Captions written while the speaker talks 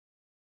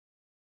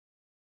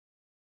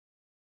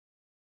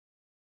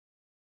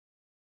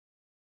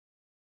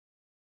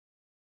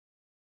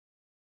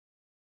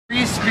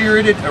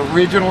Free-spirited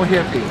original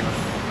hippie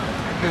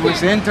who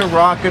was into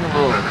rock and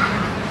roll.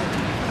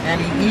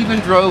 And he even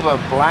drove a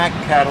black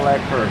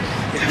Cadillac hearse.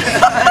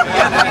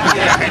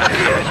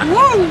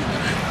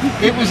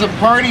 It was a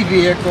party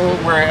vehicle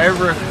where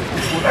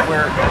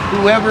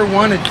whoever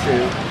wanted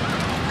to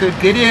could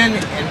get in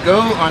and go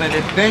on an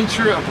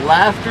adventure of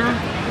laughter,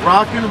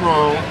 rock and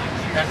roll,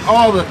 and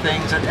all the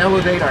things that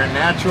elevate our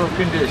natural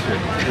condition.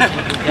 If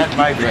you can get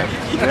my drift.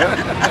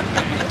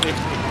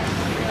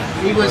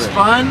 He was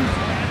fun,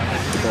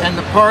 and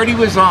the party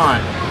was on.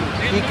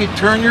 He could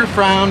turn your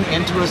frown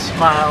into a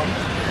smile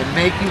and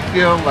make you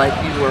feel like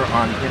you were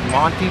in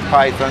Monty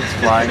Python's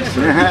Flying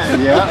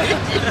Circus. Yeah.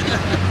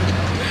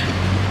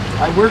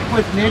 I worked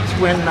with Nech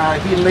when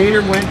he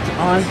later went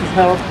on to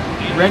help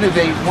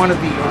renovate one of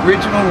the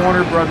original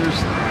Warner Brothers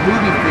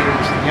movie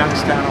theaters in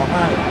Youngstown,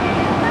 Ohio,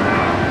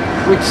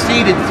 which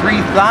seated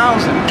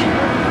 3,000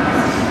 people.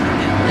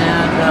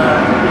 And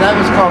that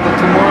was called the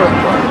Tomorrow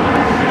Club.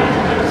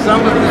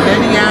 Some of the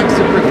many acts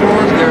that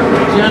performed there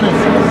were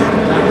Genesis,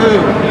 The Who,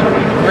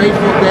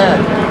 Grateful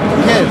Dead,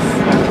 Kiss,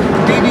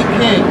 B.B.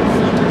 King,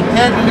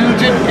 Ted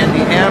Nugent, and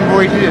the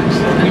Amboy Dukes.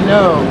 We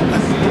know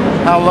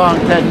how long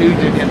Ted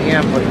Nugent and the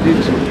Amboy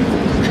Dukes were.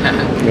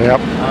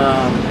 Yep.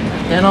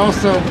 And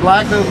also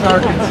Black Oak,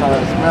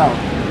 Arkansas as well.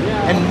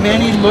 And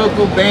many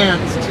local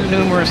bands, too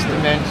numerous to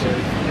mention.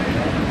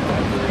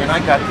 And I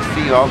got to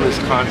see all those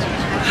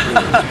concerts.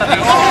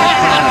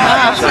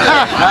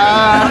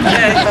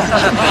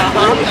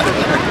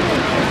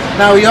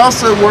 Now he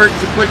also worked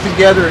to put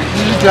together a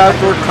huge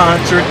outdoor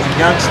concert in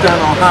Youngstown,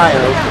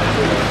 Ohio.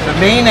 The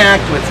main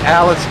act was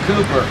Alice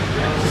Cooper.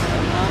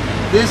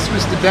 This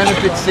was to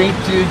benefit St.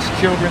 Jude's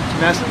Children's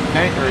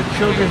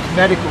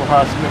Medical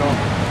Hospital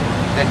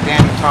that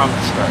Danny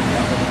Thomas started.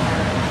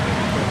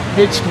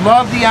 Hitch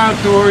loved the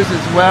outdoors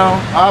as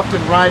well, often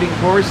riding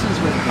horses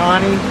with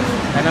Connie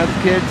and other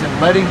kids and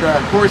letting the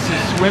horses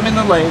swim in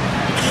the lake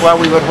while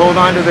we would hold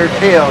on to their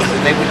tails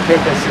and they would take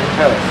us in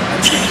tow.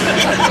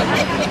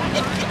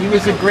 He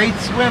was a great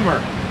swimmer,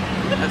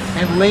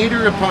 and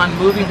later upon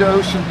moving to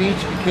Ocean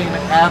Beach became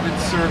an avid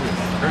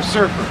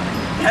surfer.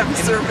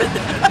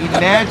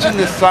 Imagine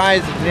the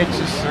size of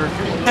Nech's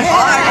surfboard.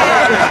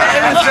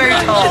 It was very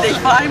tall. Did they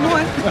find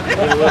one?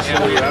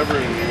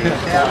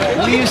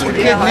 We used to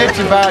kid Nech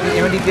about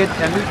it when he get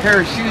a new pair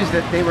of shoes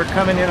that they were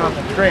coming in on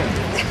the train.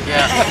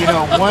 Yeah. You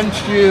know, one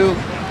shoe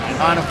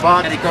on a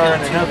boxcar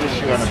and another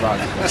shoe on a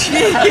boxcar.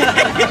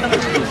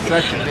 He was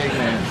such a big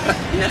man.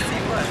 Yes, he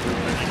was.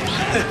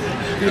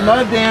 He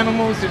loved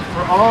animals, and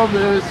for all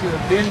those who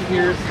have been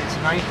here since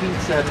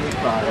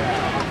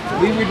 1975,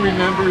 we would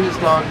remember his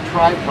dog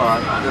Tripod,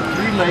 the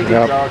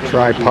three-legged dog.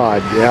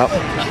 Tripod, yep.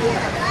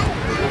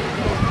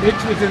 Nech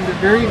was in the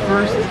very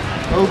first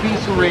OB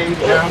parade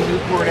down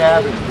Newport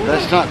Avenue.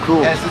 That's not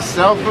cool. As a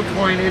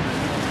self-appointed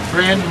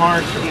Grand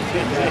Marshal.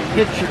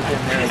 Pictured in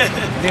there.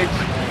 Nech,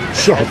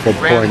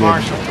 Grand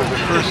Marshal for the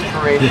first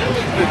parade.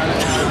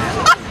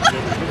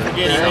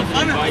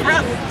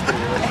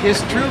 His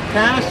true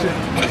passion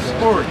was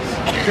sports,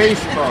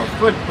 baseball,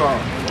 football,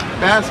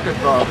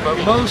 basketball, but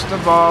most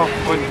of all,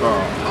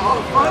 football.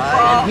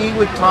 And he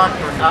would talk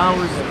for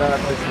hours about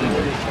this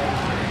game.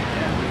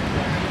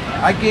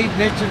 I gave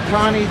Nech and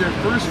Connie their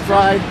first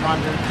ride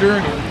on their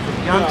journey from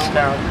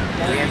Youngstown.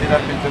 They ended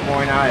up in Des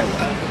Moines, Iowa.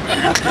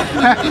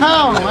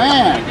 Oh,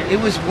 man. It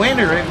was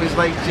winter, it was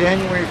like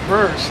January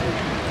 1st,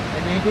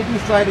 and they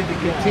decided to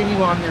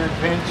continue on their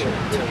adventure.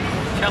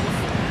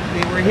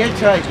 They were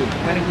hitchhiking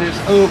when it was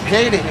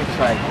okay to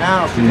hitchhike.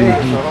 Now, today,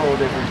 it's a whole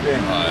different thing.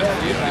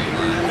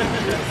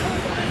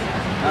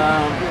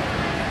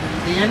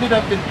 They ended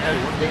up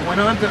they went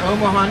on to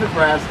Omaha,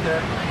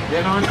 Nebraska,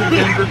 then on to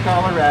Denver,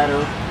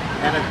 Colorado,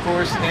 and of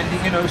course,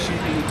 ending in Ocean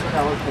Beach,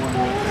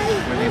 California,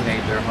 where they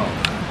made their home.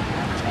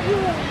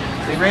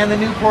 They ran the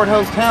Newport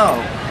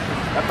Hotel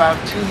about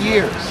 2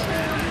 years.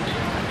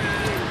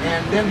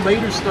 And then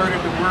later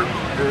started to work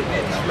for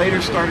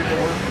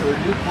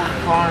Newport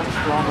Farms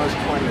for almost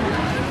 20 years.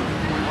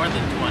 More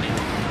than 20.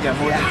 Yeah,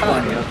 more than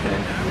 20, okay.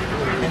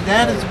 And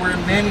that is where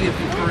many of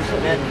you first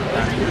met me,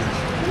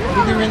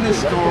 either in the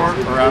store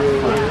or out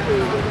front.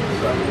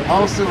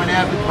 Also an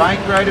avid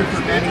bike rider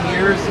for many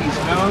years, he's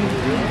known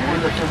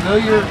for the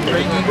familiar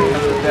ringing of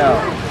the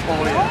bell.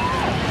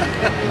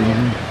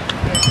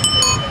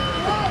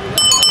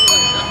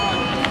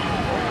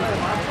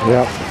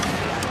 Yep.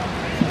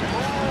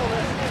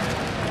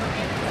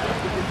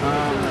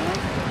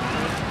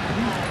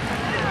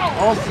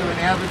 Also an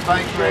avid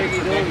bike rider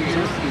for many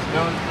years, he's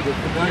known for the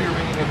familiar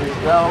ringing of his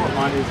bell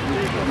on his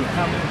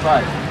recumbent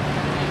bike.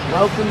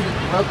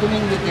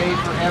 Welcoming the day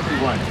for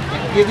everyone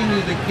and giving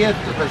you the gift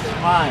of a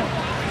smile.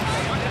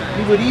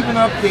 He would even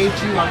update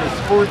you on the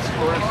sports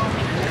scores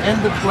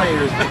and the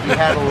players if you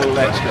had a little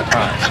extra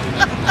time.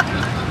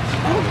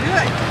 Oh,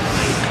 good.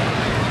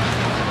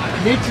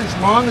 Nech, as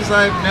long as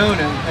I've known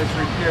him, has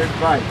repaired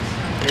bikes,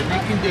 every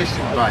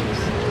condition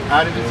bikes,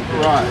 out of his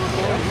garage.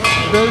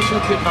 For those who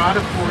could not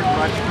afford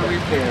much for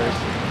repairs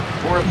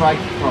or a bike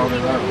to call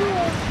their own.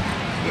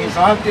 He has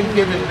often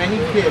given many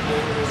kids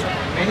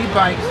Many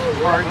bikes,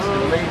 parts,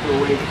 and labor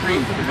weigh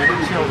free for many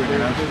children in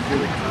Ocean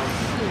Beach.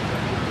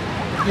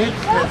 Nech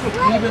has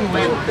even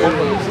led them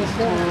to use his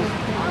tools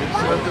and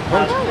showed them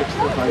how to fix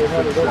the bikes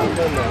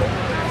themselves.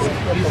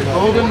 He's a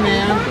golden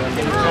man and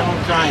a gentle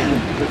giant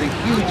with a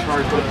huge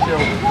heart for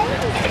children,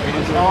 and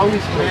he's always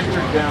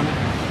mentored them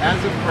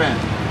as a friend,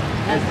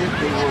 as if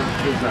they were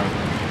his own.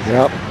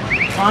 Yep.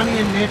 Connie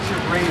and Nech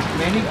have raised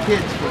many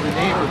kids from the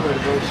neighborhood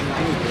of Ocean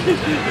Beach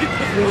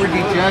who were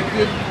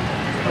dejected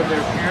from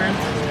their parents.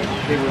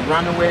 They were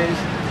runaways,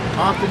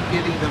 often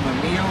giving them a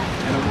meal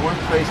and a warm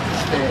place to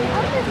stay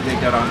until they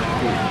got on their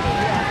feet.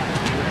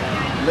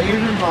 Later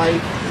in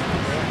life,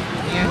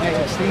 Ian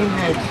had seen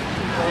Nech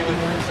sitting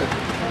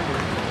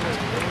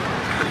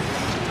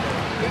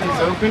in his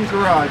open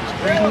garage,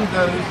 greeting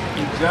those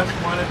who just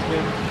wanted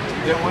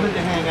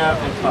to hang out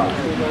and talk.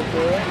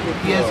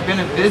 He has been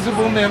a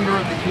visible member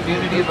of the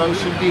community of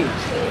Ocean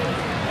Beach,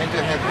 and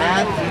to have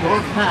had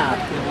your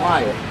path in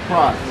life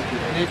crossed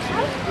with Nech,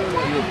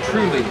 you have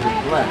truly been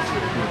blessed to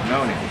have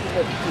known him.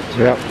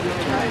 Yep.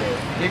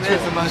 Nech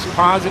was the most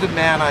positive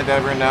man I've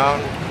ever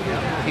known.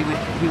 He would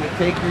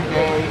take your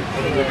day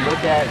and he would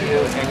look at you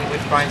and he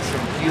would find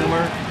some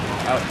humor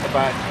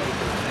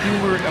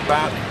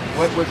about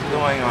what was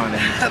going on in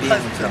his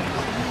feelings.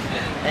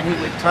 And he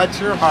would touch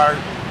your heart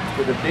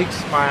with a big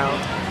smile,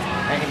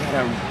 and he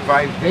had a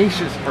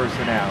vivacious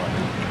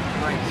personality.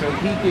 So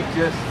he could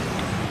just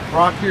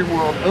rock your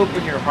world,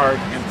 open your heart,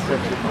 and set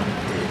your mind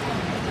free.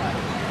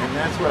 And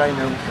that's what I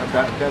know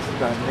best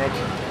about Nech.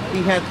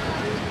 He had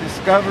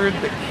discovered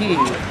the key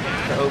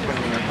to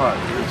opening your heart,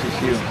 which is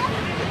you.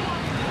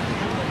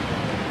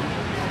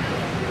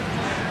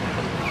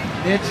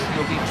 Nech,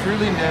 you'll be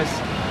truly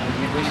missed, and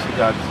we wish you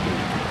Godspeed.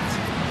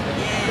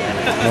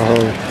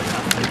 Oh,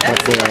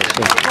 that's what I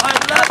said. I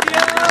love you.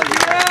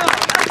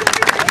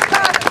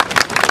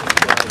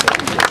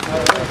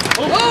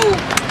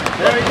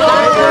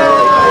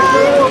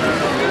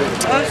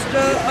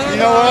 You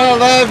know what I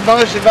love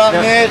most about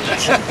Nech?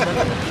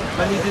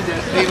 Let me do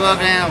this. He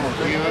loved animals.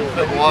 He would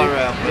put water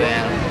out for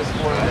animals.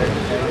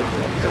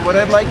 So what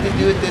I'd like to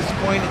do at this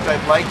point is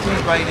I'd like to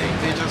invite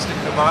individuals to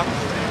come up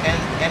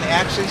and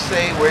actually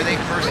say where they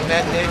first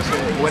met Nech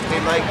and what they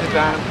liked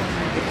about him.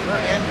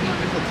 And keep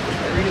it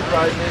 3 to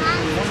 5 minutes.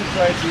 We want to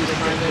try to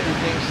time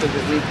everything so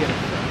that we can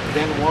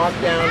then walk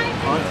down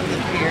onto the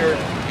pier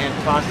and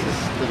toss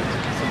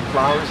some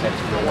flowers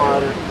into the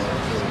water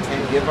and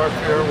give our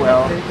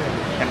farewell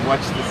and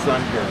watch the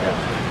sun go down.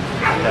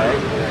 Okay?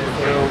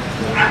 So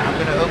I'm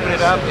going to open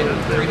it up in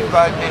 3 to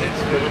 5 minutes.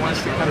 Whoever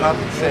wants to come up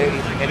and say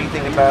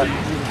anything about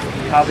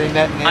how they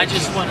met Nech. I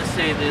just want to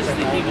say this,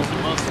 that he was the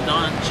most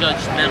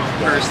non-judgmental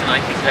person I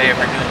think I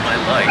ever knew in my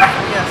life.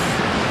 Yes.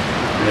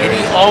 And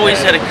he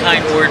always had a kind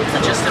word for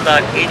just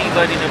about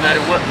anybody, no matter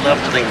what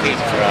level they came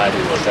from.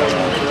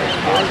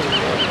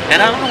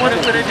 And I don't know what I'm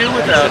going to do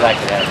without him,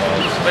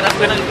 but I'm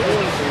going to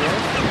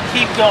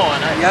keep going.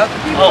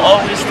 I'll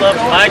always love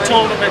him. I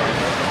told him at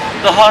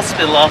the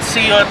hospital, I'll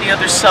see you on the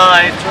other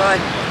side.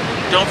 Right.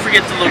 Don't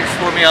forget to look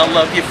for me. I'll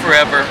love you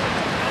forever.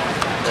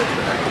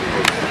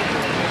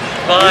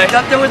 Bye. He's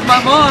up there with my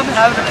mom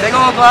having a big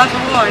old glass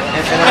of wine.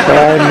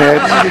 Bye,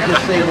 Nech. Let me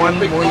just say one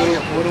more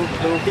little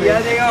thing.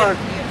 Yeah, they are.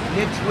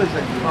 Nech was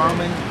a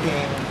common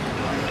king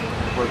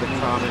for the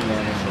common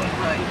man in life.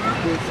 Right. And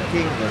his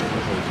kingdom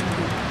was Ocean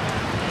Beach.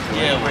 So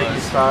Yeah, it when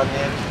you was. saw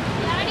Nech,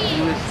 he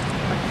was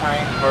a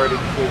kind-hearted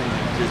king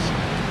who just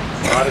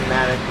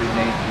automatically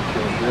made you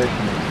feel good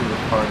and that you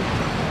were part of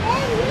it.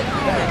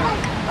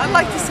 I'd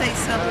like to say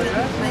something.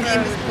 My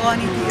name is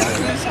Bonnie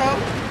D'Acuso,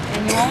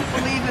 and you won't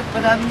believe it,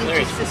 but I'm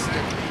Nech's sister.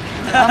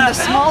 I'm the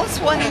smallest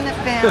one in the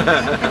family.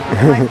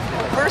 My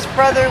first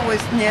brother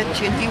was Nech,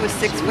 and he was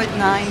 6'9".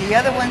 The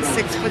other one's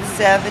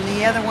 6'7".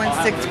 The other one's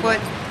 6 foot,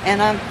 and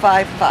I'm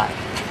 5'5".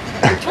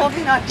 They told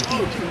me not to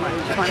eat too much.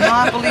 My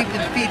mom believed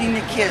in feeding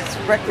the kids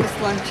breakfast,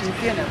 lunch, and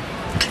dinner.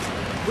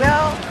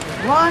 Well,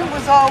 Ron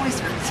was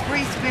always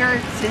free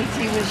spirit since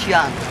he was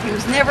young. He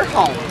was never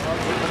home.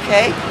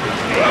 Okay?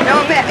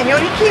 No man, and he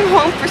only came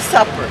home for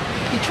supper.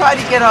 He tried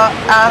to get out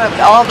of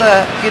all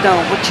the,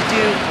 what you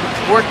do,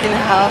 work in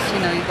the house, you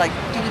like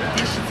do the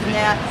dishes and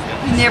that.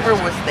 He never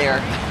was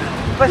there.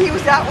 But he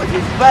was out with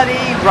his buddy,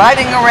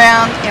 riding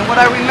around, and what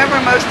I remember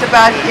most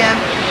about him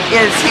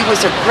is he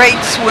was a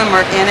great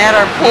swimmer, and at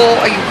our pool,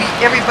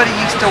 everybody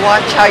used to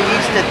watch how he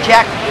used to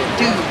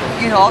do,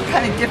 all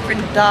kind of different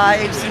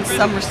dives and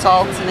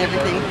somersaults and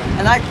everything,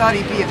 and I thought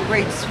he'd be a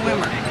great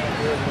swimmer.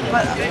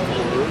 But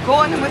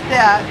going with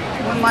that,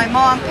 when my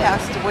mom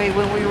passed away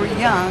when we were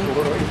young,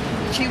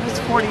 she was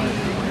 43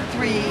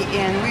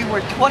 and we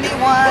were 21,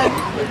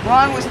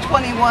 Ron was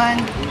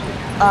 21,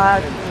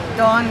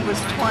 Dawn was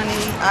 20,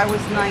 I was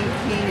 19,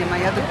 and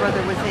my other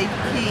brother was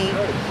 18.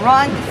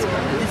 Ron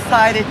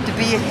decided to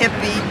be a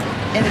hippie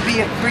and to be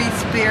a free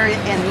spirit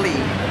and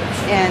leave.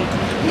 And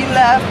he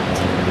left,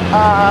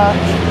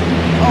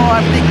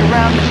 I think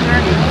around the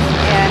 30s.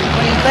 And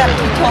when he left,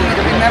 he told me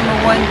to remember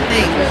one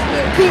thing: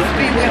 peace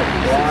be with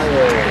you.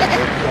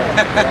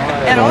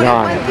 And only Right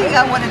on. one thing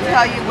I want to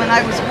tell you, when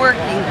I was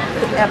working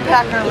at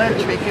Packer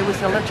Electric, it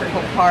was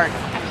electrical part,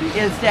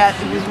 is that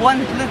it was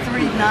one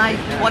blizzard night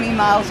 20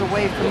 miles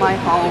away from my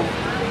home.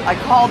 I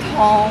called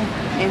home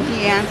and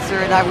he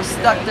answered. I was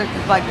stuck there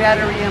because my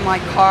battery in my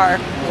car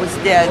was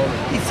dead.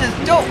 He says,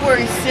 "Don't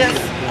worry, sis,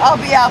 I'll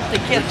be out to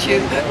get you."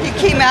 He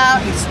came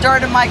out, he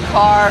started my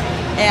car,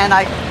 and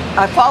I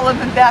followed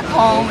him back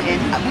home, and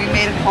we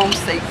made it home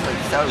safely.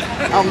 So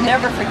I'll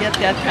never forget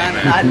that time,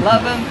 and I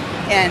love him,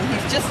 and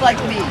he's just like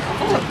me,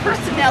 full of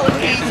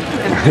personality and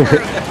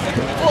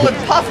full of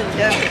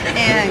positive,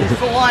 and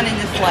go on in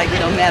this life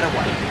no matter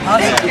what.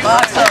 Thank you.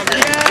 Awesome.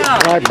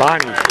 Yeah. Right,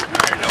 Bonnie.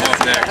 Up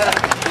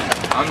next.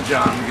 I'm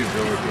John. Let me get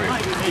over quick.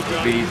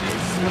 Be easy.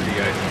 What you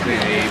guys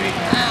saying, Amy?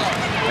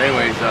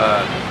 Anyways,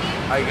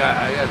 I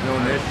got to know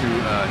Nech through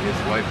his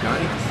wife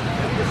Connie.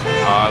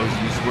 I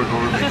used to work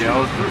over at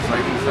McDowell's for a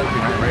recycling center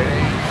behind Ray.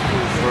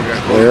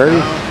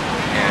 Larry?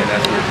 And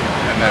that's where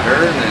I met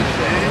her, and then she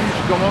said, "Hey, you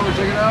should come over and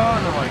check it out."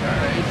 And I'm like,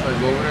 "All right." So I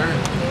go over there,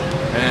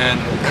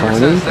 and ever Connie?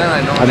 since then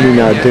I know I mean,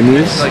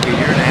 Denise? It's like a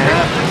year and a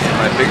half.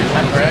 My biggest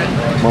regret.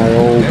 My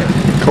old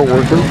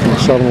co-worker from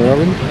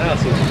 7-Eleven.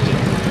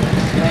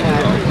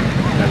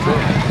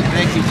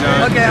 Thank you,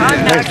 John. Okay,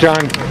 I'm Thanks, Nech.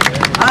 John.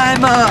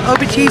 I'm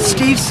OBT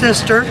Steve's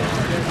sister,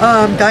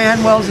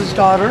 Diane Wells'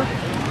 daughter.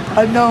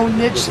 I've known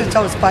Nech since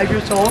I was 5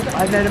 years old.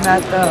 I met him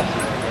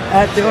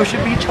at the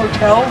Ocean Beach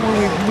Hotel when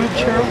we moved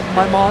here.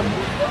 My mom,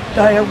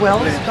 Diane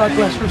Wells, God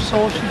bless her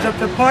soul. She's up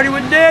to party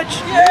with Nech.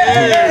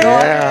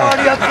 Yeah.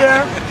 Party up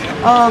there.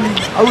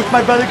 I wish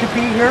my brother could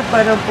be here,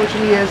 but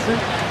unfortunately he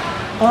isn't.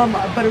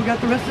 But we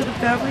got the rest of the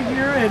family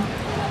here, and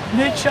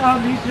Nech,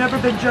 he's never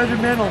been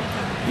judgmental.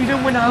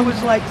 Even when I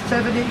was like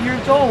 7, 8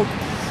 years old,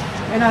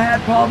 and I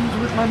had problems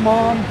with my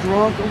mom,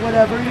 drunk or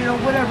whatever, you know,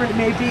 whatever it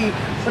may be,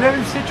 whatever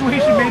the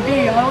situation may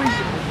be,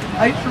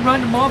 I used to run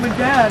to mom and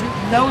dad,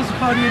 and that was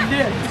Connie and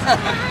Nech.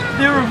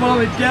 They were mom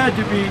and dad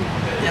to me.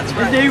 That's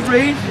right. And they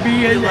raised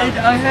me, and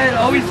I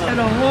always had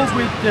a home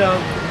with them.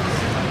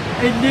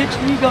 And Nech,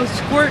 he goes,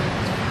 "Squirt."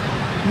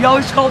 He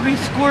always called me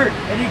Squirt,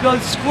 and he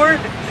goes, "Squirt,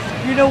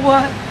 you know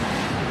what?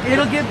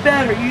 It'll get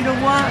better. You know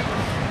what?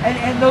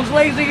 And those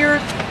legs of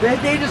yours,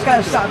 they just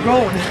gotta stop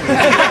growing."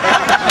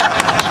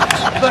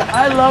 But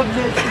I love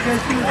Nech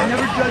because he was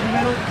never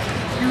judgmental.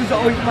 He was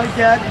always my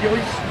dad. He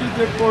always stood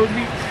there for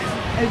me.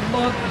 And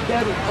mom and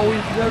dad was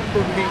always there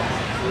for me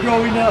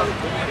growing up.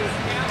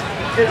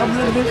 And I'm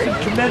gonna miss him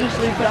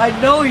tremendously, but I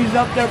know he's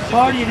up there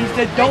partying. He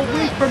said, "Don't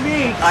wait for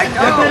me. I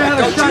know. You better have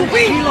a Don't shot you of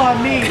wait." tequila on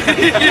me."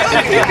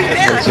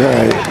 That's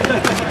right.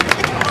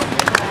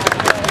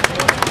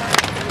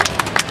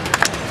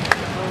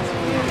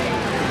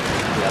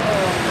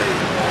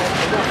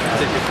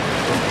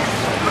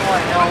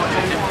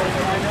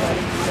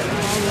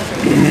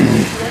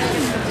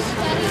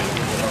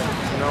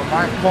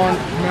 My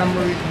fondest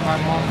memories of my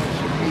mom was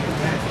to meet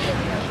Nech.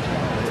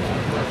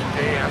 First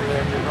day I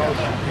lived in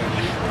Ocean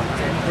Beach.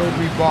 And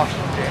Toby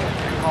Boston Jam.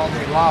 They called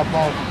me La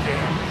Boston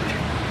Jam.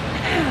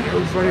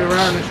 Everybody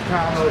around this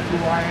town knows who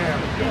I am.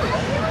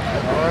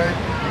 Alright?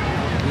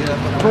 The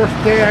first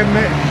day I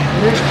met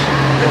Nech,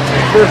 the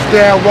first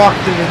day I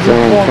walked in the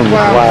Someone from Newport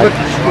Cloud Black.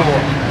 liquor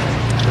store.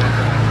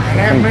 And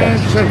that man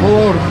said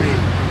hello to me.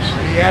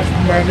 And he asked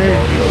me my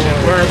name. He said,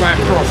 "Where am I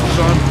from,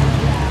 son?"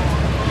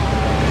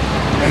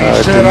 And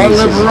he said, "I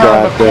live Denise's around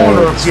the got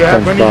corner if you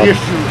have any SpongeBob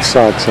issues."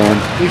 socks on.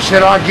 He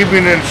said, "I'll give you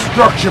an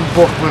instruction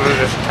booklet of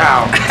this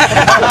town."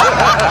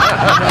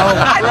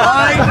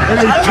 And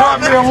he taught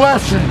me a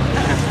lesson.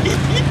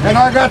 And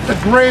I got the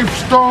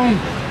gravestone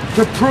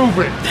to prove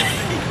it.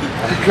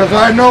 Because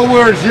I know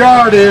where his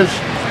yard is,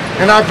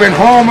 and I've been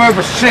home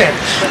ever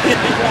since.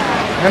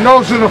 And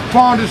those are the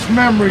fondest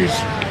memories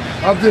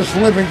of this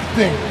living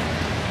thing.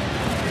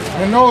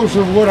 And those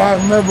are what I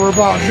remember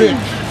about Nech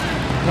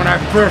when I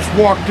first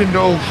walked into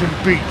Ocean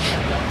Beach.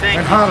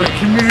 And how the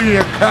community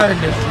of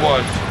kindness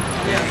was.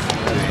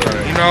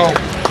 You know?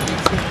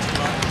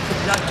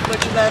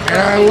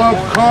 And I love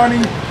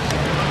Connie.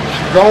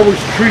 She's always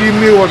treating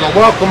me with a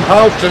welcome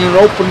house and an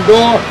open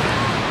door.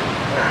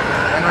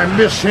 And I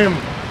miss him.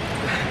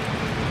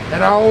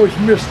 And I always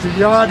miss the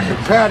yard and the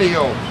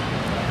patio.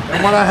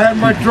 And when I had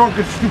my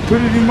drunken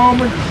stupidity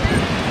moment,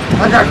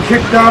 I got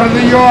kicked out of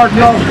the yard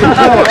and off the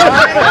porch.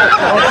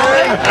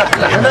 Okay?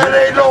 And that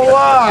ain't no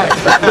lie.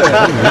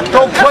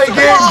 Don't play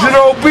games in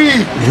OB.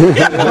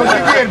 Because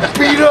you get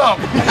beat up.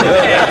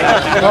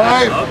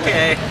 Alright?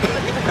 Okay.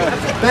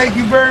 Thank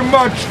you very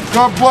much.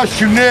 God bless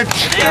you, Nech.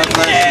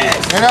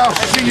 And I'll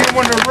see you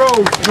when the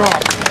roads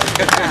drop.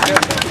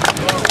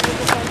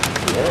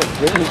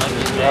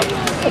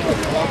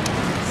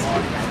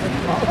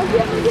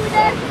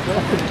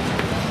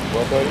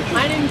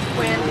 My name's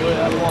Wendy.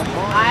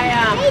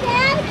 Hey,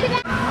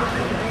 Dad.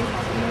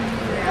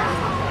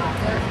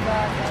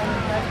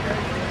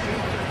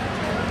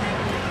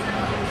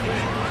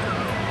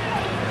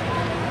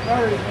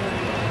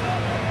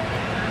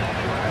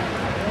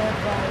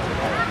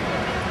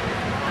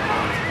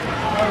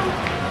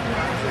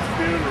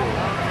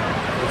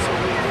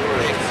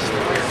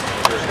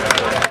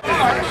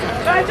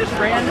 I just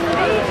ran to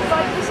me,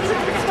 like, this is a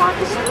good spot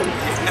to sleep.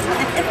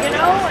 You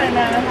know, and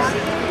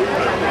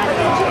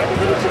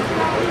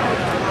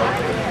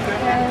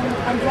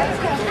I'm glad to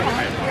have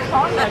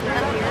contact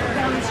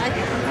down the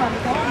street from time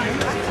to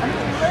time. I mean,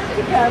 we live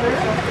together.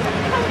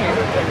 Come here.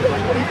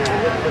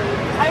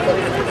 I mean,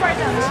 we live right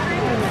down the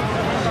street with them.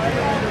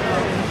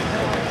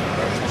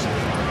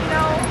 You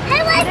know,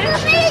 Nech is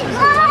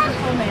a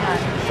wonderful man.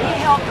 He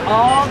helped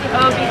all the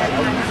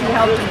OBGYNs. He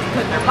helped them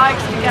put their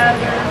bikes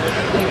together.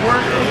 He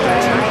worked with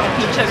them.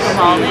 He took them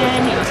all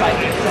in. He was like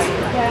their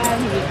second dad.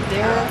 He was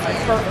there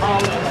for all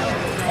of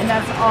them. And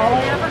that's all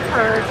I ever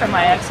heard from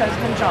my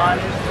ex-husband John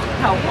is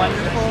how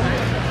wonderful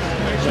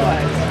Nech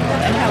was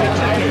and how he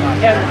took in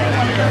every one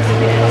of those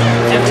kids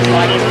and was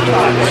like his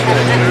father.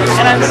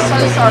 And I'm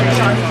so sorry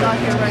John is not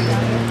here right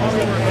now. He's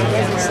only working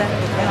in the Senate.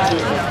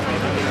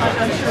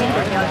 I'm sure he's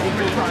going to be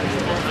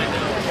responsible.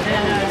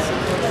 And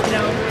you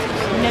know,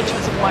 Nech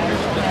was a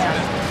wonderful man.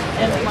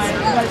 And my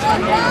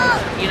husband,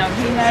 you know,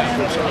 he met him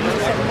and he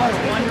said, what a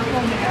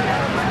wonderful man that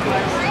man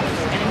was.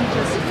 And he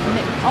just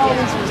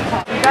always was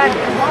talking.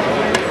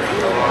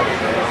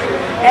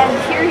 And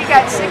here he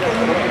got sick and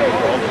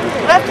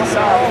left us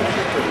all.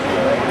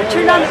 I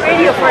turned on the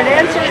radio for an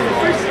answer and the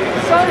first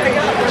song I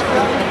got was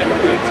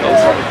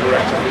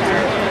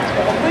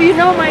well, you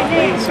know my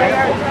name, so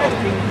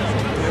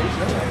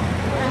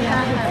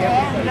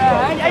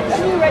I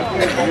just knew right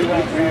there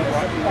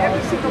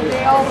every single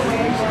day, all the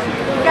way.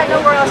 We got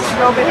nowhere else to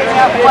go but hang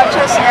out and watch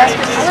us and ask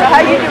us, so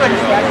how you doing?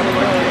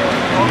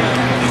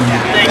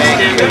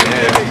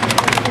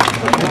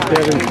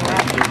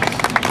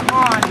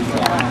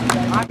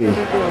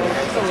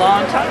 It's a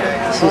long time.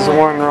 This is the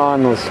one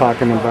Ron was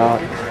talking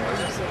about.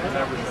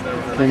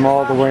 Came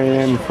all the way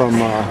in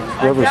from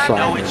Riverside.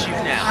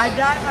 I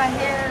dye my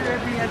hair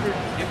every other.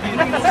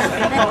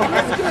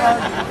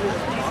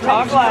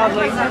 Talk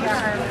loudly.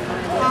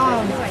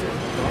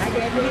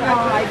 You know,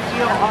 I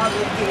feel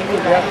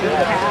obligated to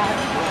have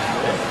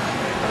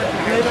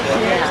good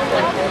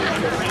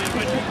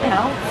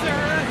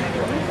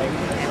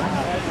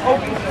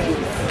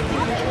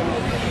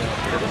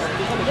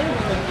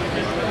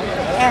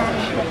and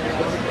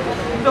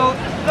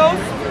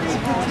those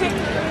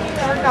particularly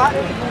are not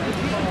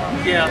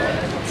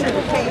to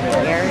the table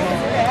area.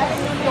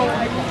 So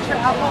I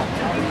travel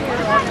to be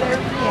here on their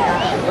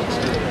behalf.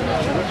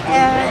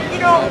 And you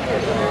know,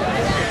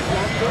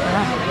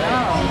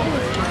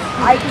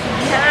 I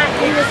can't,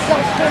 it was so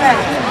good.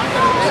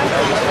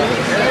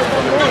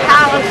 We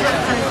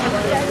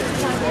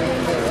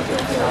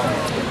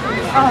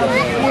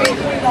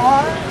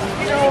are,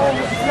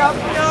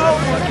 you know,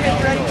 we're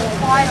getting ready to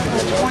fly on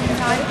the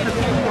 29th of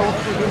April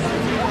for this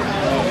year.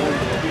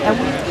 And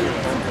we need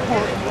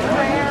support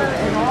prayer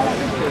and all of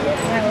it.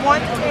 And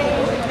one thing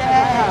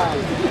that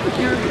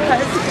your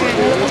husband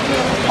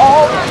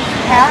always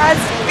has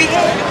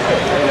been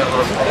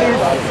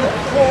is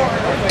support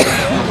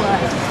to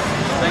us.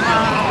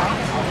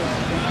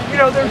 You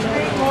know, there's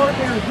many more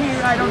that are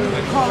here. I don't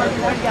even call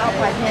everybody out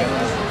by name.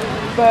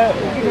 But,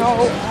 you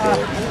know,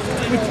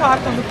 we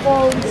talked on the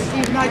phone.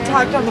 Steve and I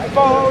talked on the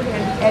phone,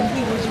 and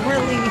he was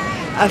really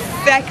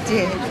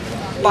affected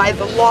by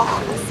the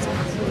loss.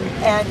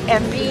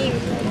 And being,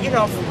 you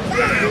know,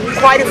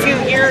 quite a few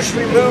years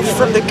removed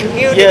from the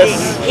community,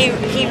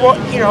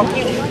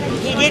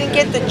 he didn't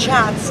get the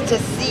chance to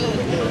see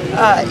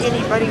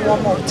anybody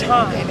one more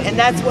time, and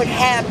that's what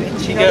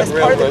happens. You know, that's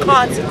part of the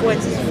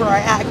consequences for our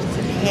actions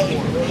and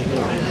behavior.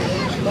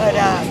 But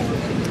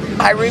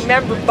I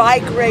remember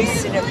bike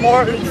racing at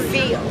Moreland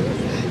Field.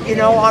 You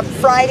know, on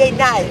Friday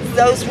nights,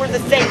 those were the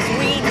things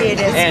we did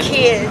as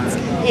kids.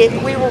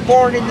 We were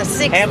born in the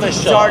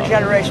 60s, our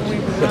generation. We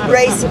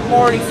raced at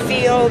Moreland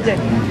Field,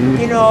 and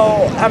you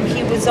know,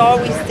 he was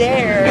always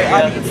there.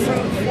 I mean,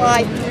 fruit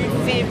fly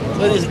 350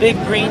 with his big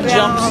green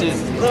jumpsuit,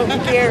 little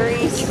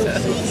Gary's,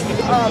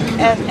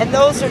 and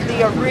those are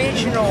the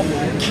original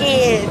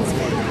kids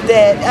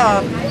that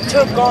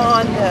took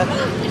on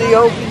the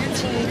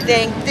OBT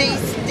thing.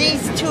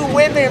 These two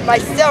women and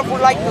myself were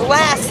like the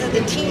last of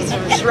the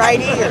teasers right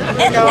here,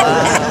 you know.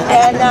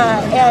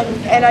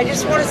 And I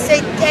just want to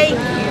say thank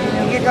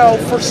you, you know,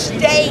 for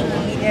staying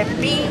and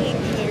being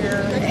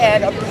here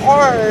and a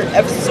part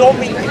of so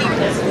many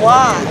people's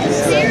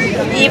lives.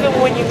 Even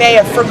when you may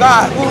have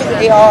forgot who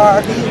they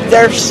are,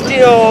 they're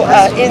still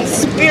in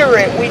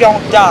spirit. We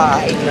don't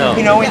die. No.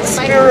 You know, in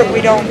spirit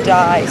we don't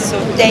die. So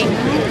thank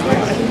you.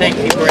 Thank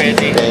you,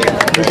 Brandy.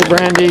 Thank you,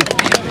 Brandy.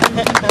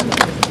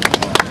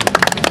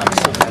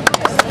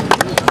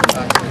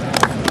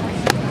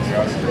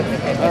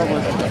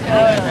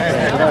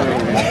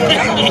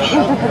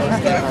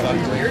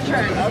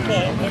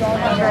 Okay.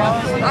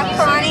 I'm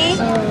Connie,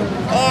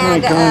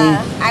 and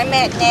I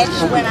met Nech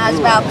when I was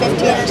about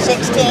 15 or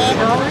 16,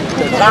 a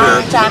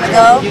long time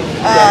ago,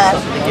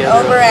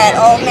 over at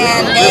Old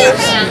Man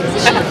Dave's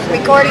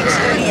recording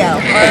studio.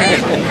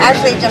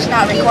 Actually, just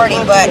not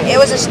recording, but it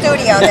was a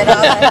studio that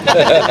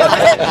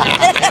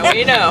all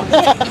You know.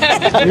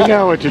 You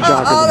know what you're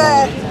talking all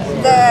about.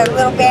 the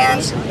little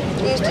bands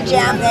used to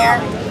jam there.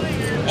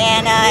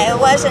 And it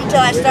wasn't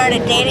until I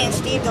started dating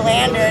Steve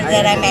DeLander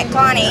that I met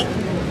Connie.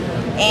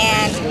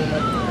 And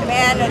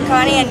man,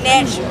 Connie and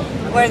Nech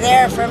were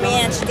there for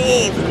me and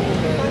Steve.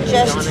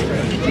 Just,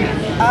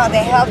 oh,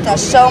 they helped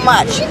us so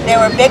much. They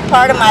were a big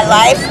part of my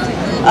life.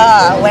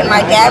 When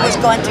my dad was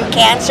going through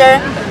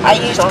cancer, I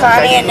used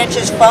Connie and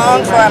Nech's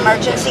phone for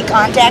emergency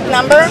contact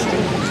number.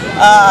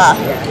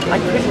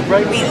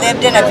 We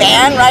lived in a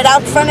van right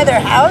out front of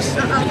their house.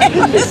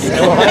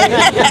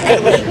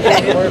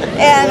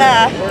 And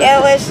it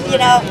was, you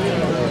know,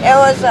 it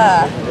was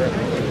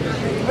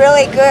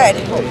really good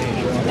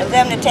of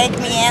them to take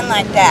me in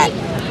like that.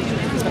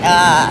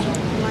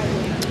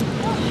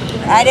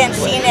 I didn't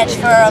see Nech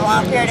for a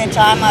long period of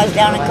time. I was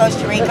down in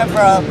Costa Rica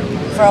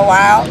for a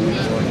while.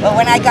 But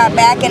when I got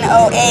back in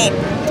 2008,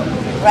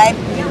 right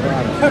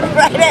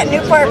at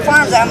Newport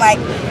Farms, I'm like,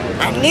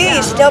 I knew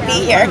you'd still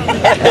be here.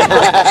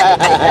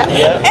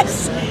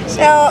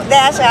 So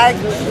that's I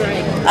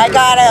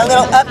got a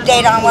little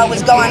update on what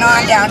was going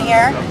on down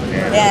here.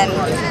 And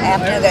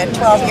after the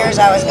 12 years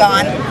I was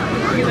gone,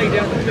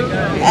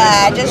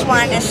 I just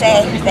wanted to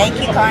say thank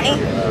you, Connie.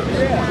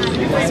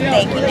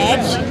 Thank you,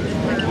 Nech,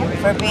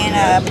 for being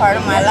a part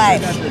of my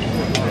life.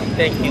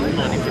 Thank you,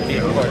 Connie, for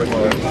being a part of my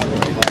life.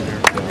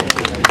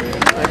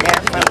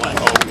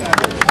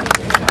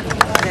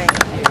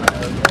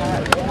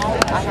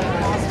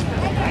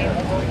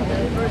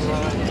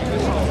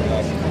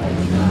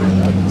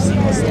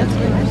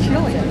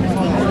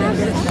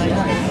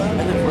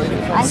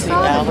 I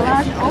saw the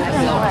garage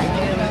open.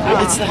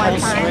 It's the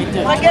house right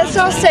there. I guess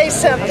I'll say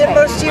something.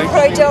 Most of you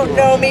probably don't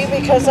know me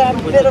because I'm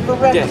a bit of a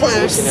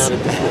recluse.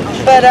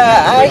 But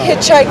I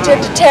hitchhiked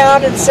into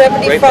town in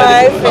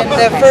 '75, and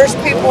the first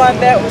people I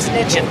met was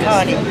Nech and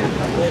Connie.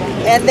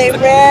 And they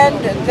ran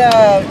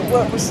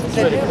what was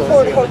the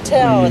Newport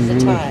Hotel at the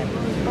time.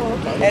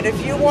 And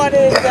if you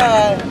wanted,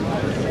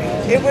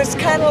 it was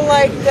kind of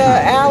like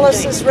the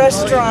Alice's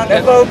Restaurant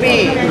of OB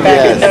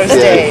back in those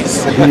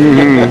days.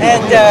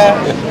 And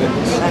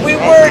we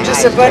were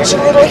just a bunch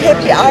of little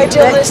hippie,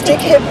 idealistic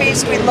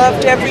hippies. We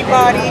loved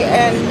everybody,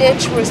 and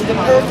Nech was the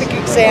perfect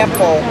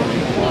example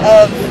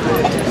of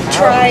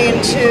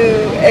trying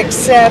to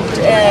accept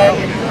and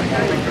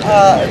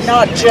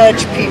not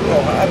judge people.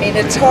 I mean,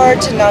 it's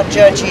hard to not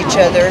judge each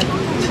other.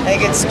 I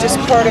think it's just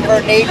part of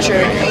our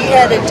nature. He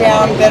had it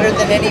down better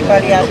than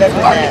anybody I've ever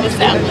met.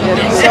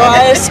 So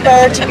I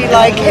aspire to be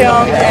like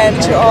him, and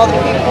to all the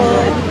people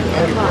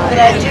that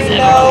I do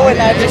know,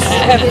 and I just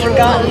have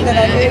forgotten that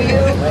I knew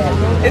you.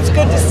 It's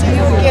good to see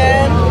you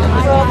again.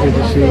 Good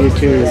to see you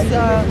too.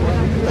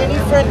 Any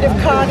friend of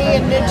Connie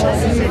and Nech's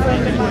is a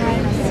friend of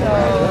mine. So.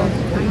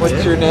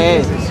 What's your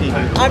name?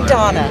 I'm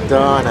Donna.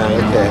 Donna,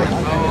 okay.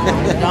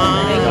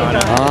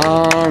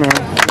 Donna.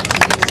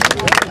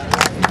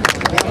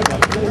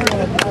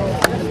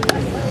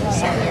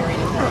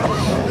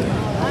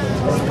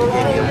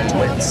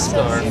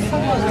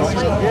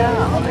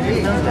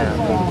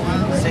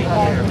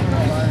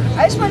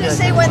 I just wanted to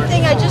say one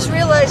thing. I just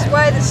realized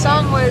why the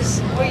song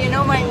was "Will You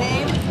Know My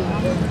Name?"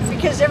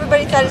 Because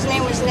everybody thought his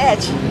name was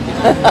Nech.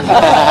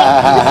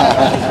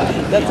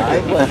 That's a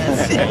good one.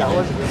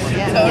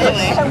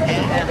 Totally.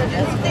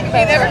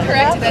 They never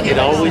corrected that. It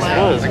always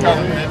was. I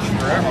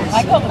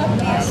called him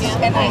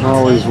Nech.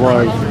 Always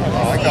was.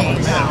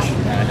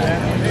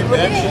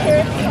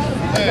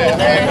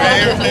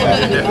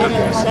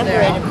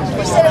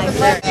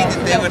 That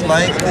they would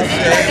like to say.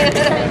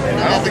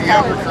 I don't think you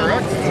ever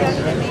corrected.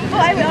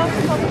 Well, I will.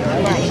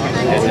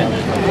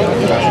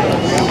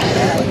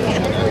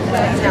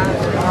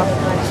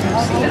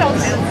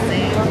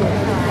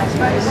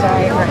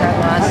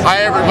 Hi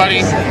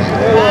everybody.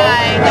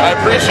 Hi. I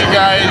appreciate you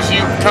guys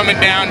coming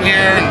down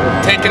here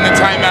and taking the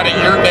time out of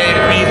your day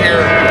to be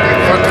here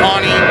for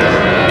Connie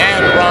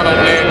and Ronald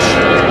Nech,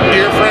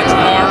 dear friends of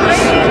ours.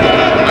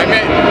 I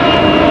met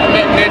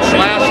Nech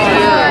last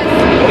year,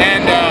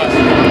 and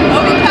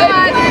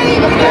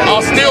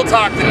I'll still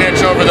talk to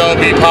Nech over the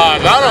OB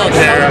pod. I don't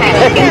care.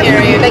 They can hear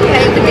you. They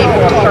came to me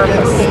for a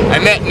purpose. I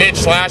met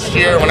Nech last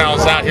year when I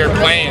was out here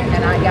playing.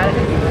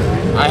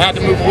 I had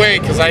to move away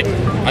because I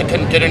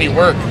couldn't get any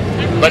work.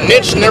 But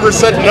Nech never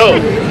said no.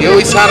 He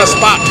always had a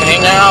spot to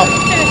hang out,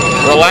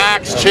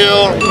 relax,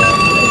 chill,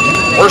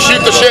 or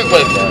shoot the shit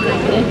with.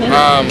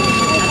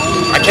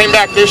 I came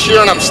back this year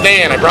and I'm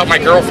staying. I brought my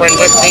girlfriend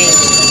with me.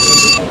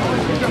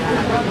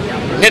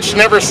 Nech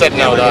never said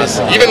no to us,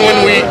 even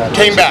when we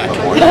came back.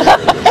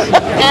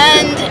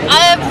 And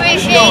I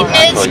appreciate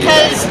Nech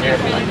because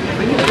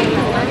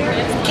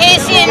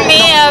Casey and me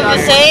have the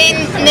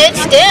same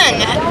Nech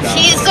in.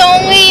 She's the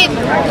only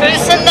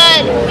person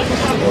that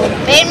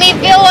made me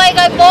feel like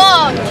I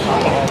belonged.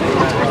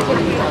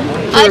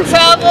 I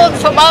traveled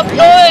from up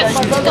north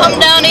to come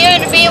down here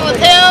to be with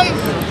him,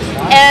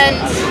 and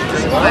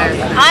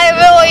I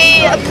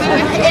really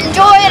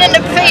enjoyed and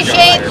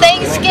appreciate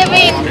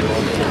Thanksgiving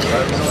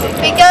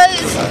because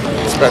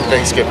Spent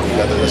Thanksgiving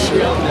together this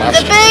year.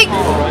 the big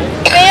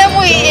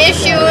family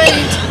issue, and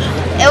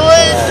it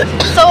was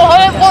so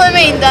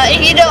heartwarming that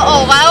he didn't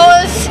allow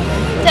us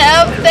to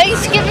have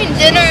Thanksgiving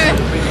dinner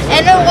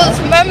and it was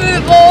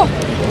memorable,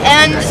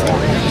 and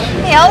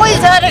he always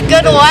had a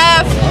good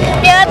laugh.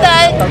 He had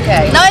that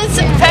nice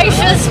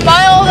infectious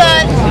smile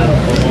that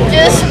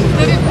just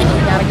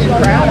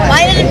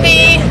reminded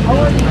me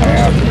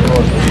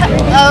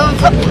of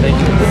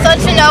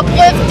such an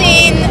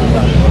uplifting,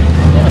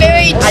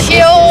 very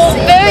chill,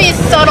 very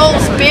subtle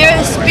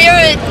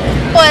spirit,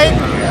 but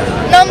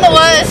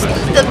nonetheless,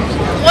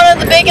 one of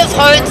the biggest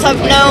hearts I've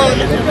known.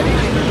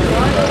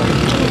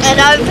 And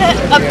I've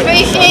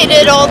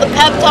appreciated all the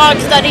pep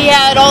talks that he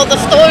had, all the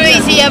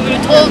stories he ever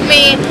told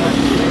me.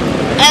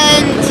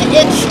 And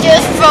it's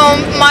just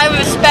from my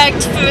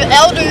respect for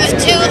elders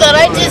too that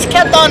I just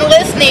kept on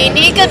listening.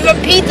 He could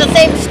repeat the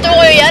same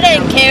story, I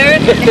didn't care.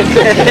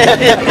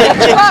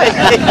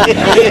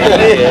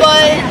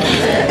 But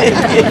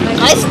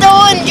I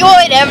still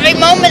enjoyed every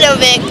moment of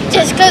it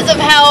just because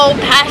of how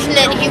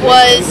passionate he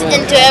was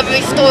into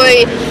every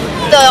story.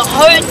 The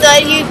heart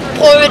that he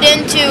poured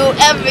into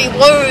every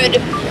word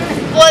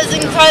was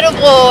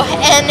incredible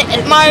and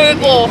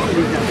admirable.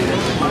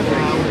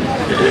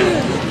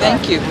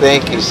 Thank you.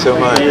 Thank you so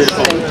much.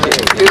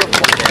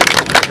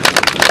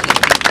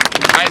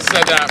 I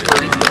said that for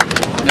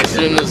as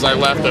soon as I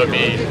left OB.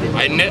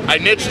 I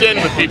niched in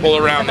with people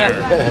around there.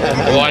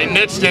 Well, I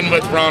niched in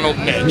with Ronald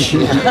Nech.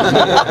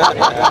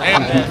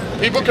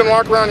 And people can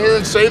walk around here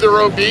and say they're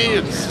OB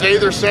and say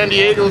they're San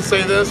Diego and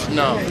say this.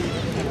 No.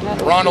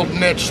 Ronald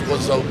Nech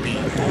was OB.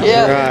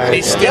 Yeah. Right. And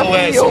he still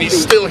is, and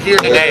he's still here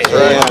today.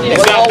 Right.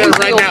 He's out there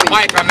right now,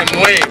 like on them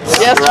waves.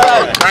 That's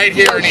right. Right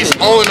here, and he's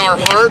all in our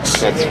hearts.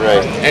 That's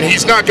right. And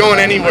he's not going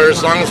anywhere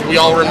as long as we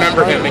all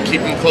remember him and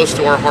keep him close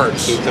to our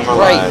hearts. Keep them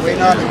alive.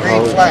 Waiting on the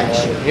green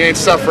flash. He ain't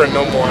suffering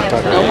no more.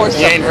 No more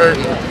He ain't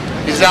hurting.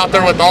 He's out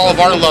there with all of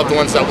our loved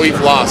ones that we've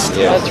lost.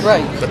 Yeah. That's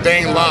right. But they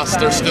ain't lost,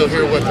 they're still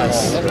here with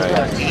us.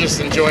 Right. You're just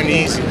enjoying the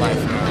easy life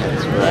now.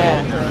 That's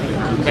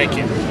right. Thank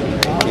you.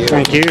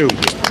 Thank you.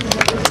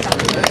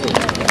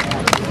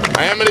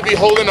 I am going to be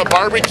holding a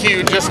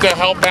barbecue just to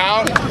help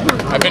out.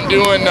 I've been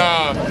doing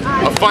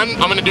I'm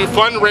going to do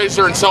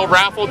fundraiser and sell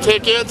raffle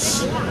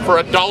tickets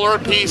for $1 a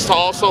piece to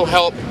also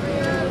help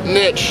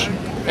Nech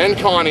and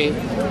Connie.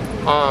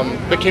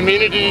 The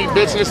community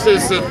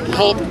businesses that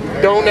help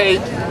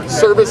donate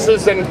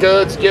services and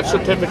goods, gift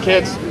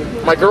certificates.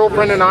 My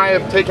girlfriend and I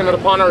have taken it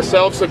upon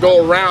ourselves to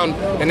go around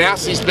and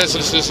ask these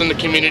businesses in the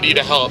community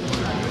to help.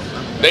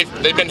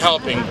 They've been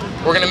helping.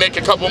 We're going to make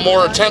a couple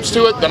more attempts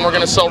to it, then we're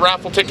going to sell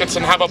raffle tickets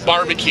and have a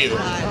barbecue.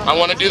 I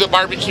want to do the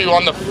barbecue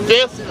on the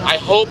 5th, I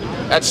hope,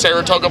 at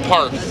Saratoga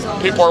Park.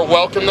 People are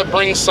welcome to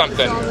bring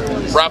something.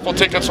 Raffle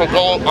tickets will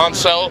go on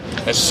sale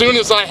as soon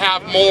as I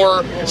have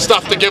more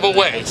stuff to give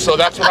away, so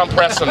that's what I'm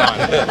pressing on.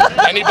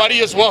 Anybody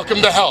is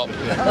welcome to help.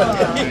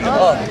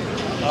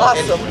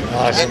 Awesome.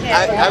 And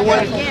I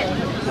want.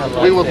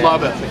 We would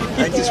love it.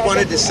 I just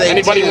wanted to say.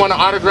 Anybody want to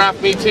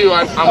autograph me too?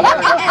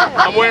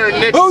 I'm wearing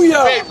Nick's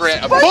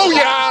favorite.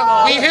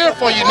 Booyah! We here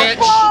for you, Nick.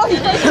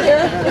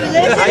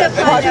 I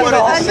just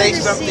wanted to say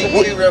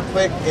something too real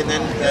quick, and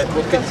then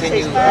we'll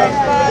continue.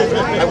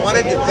 I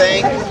wanted to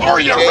thank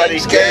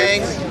James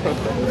Gang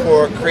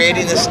for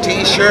creating this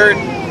T-shirt.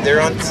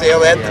 They're on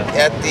sale at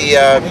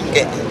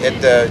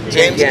the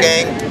James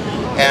Gang,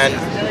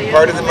 and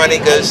part of the money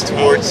goes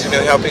towards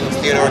helping with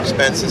funeral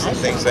expenses and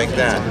things like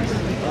that.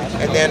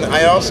 And then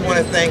I also want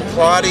to thank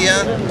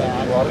Claudia,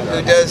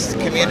 who does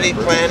community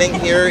planning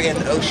here in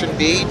Ocean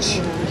Beach,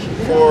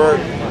 for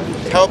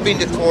helping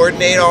to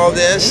coordinate all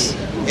this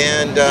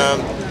and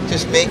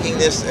just making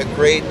this a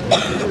great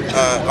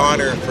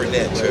honor for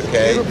Nech,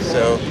 okay?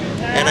 So,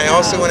 and I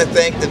also want to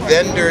thank the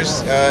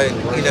vendors,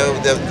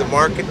 the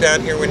market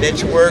down here where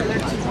Nech worked,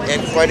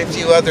 and quite a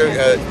few other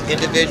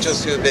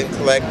individuals who have been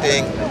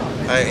collecting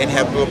and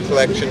have little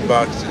collection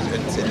boxes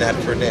and that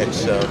for Nech.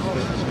 So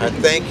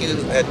thank you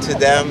to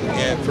them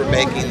for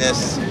making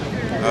this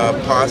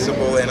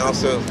possible, and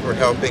also for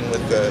helping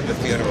with the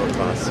funeral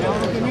costs.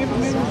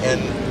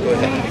 And go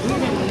ahead.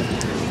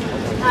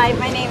 Hi,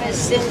 my name is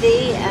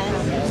Cindy, and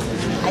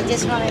I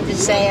just wanted to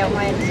say I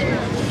wanted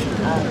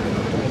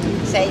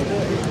to say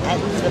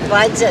the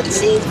buds at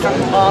Seed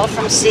all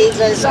from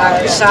Seedless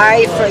are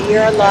sorry for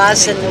your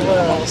loss in the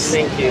world.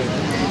 Thank you.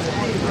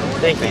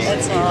 Thank you.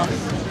 That's all.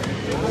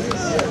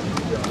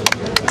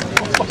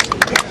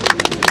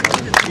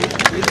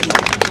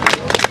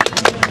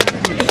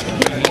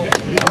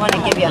 I want to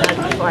give you a hug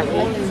before I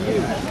leave.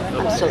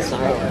 I'm so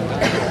sorry.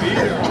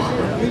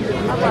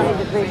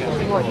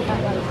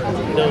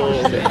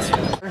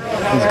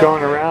 He's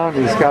going around.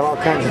 He's got all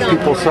kinds of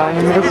people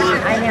signing this.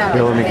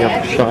 Here, let me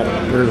get the shot.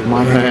 There's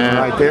my man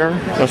right there.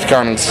 That's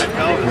Connie's.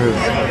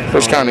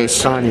 There's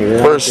Connie's. Connie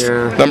right First,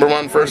 there. number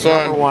one, first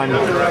one. Number one.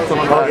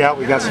 Oh yeah,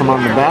 we got some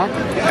on the back.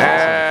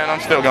 And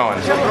I'm still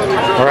going.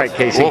 All right,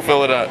 Casey. We'll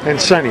fill it up. And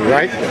Sunny,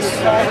 right?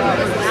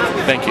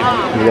 Thank you.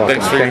 You're welcome.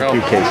 Thanks for your Thank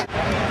you, help. Casey.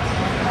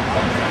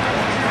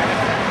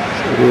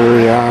 Here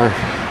we are,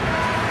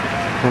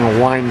 kind of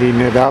winding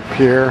it up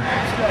here.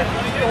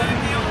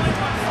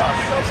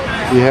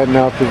 Be heading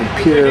out to the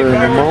pier in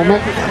a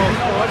moment.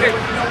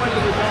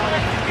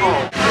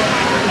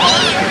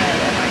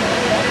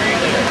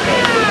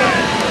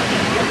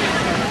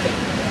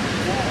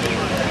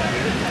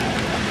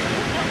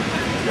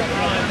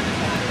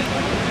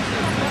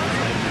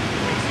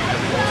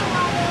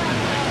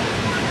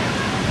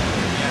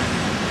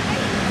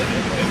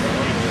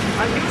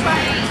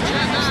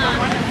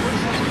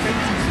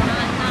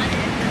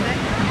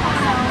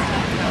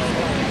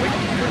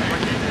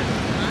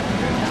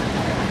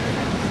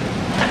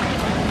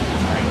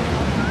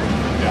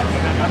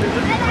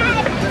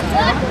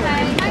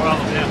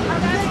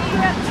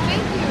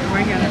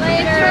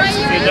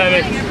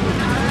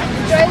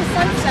 Enjoy the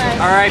sunshine.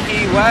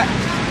 R.I.P. what?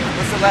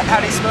 How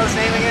do you spell his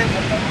name again?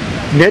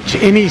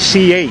 Nech,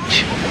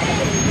 N-E-C-H.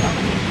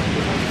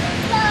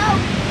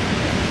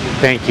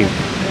 Thank you.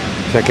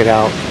 Check it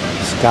out.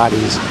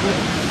 Scotty's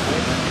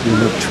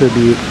doing a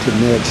tribute to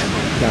Nech.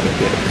 Gotta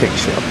get a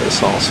picture of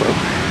this also.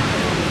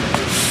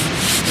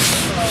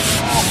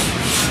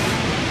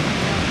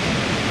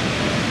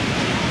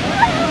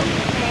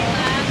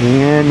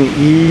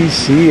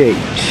 N-E-C-H.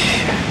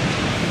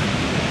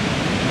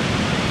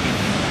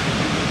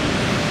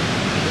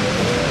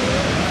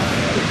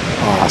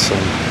 Awesome.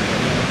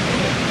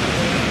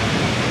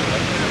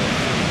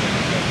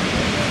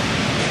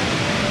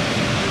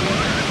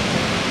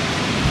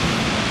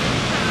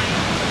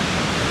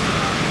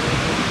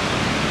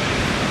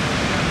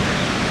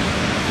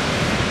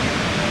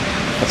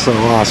 That's so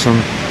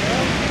awesome.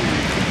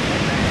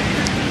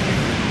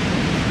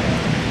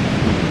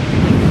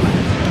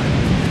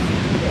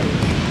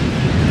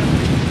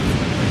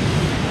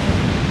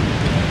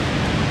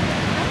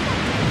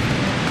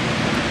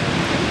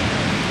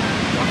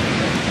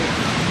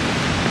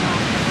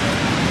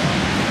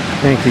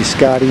 Thank you,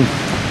 Scotty.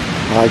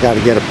 I got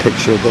to get a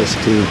picture of this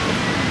too.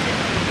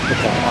 Look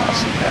how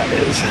awesome that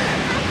is.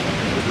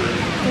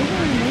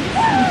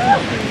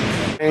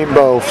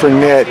 Rainbow for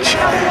Nech.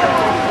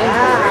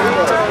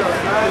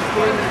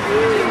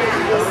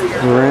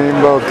 The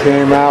rainbow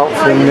came out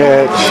for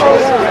Nech.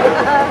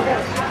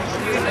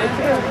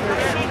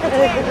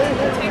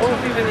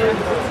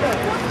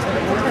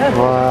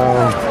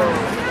 Wow.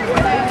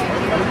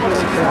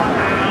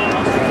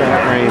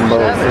 That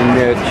rainbow for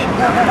Nech.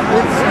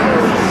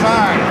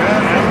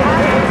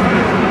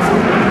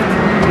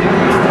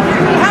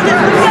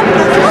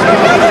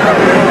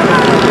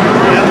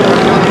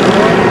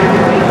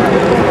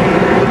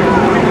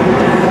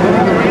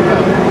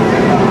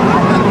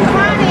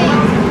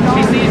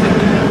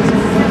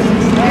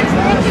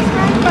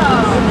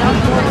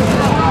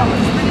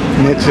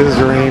 Nech's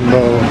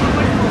rainbow.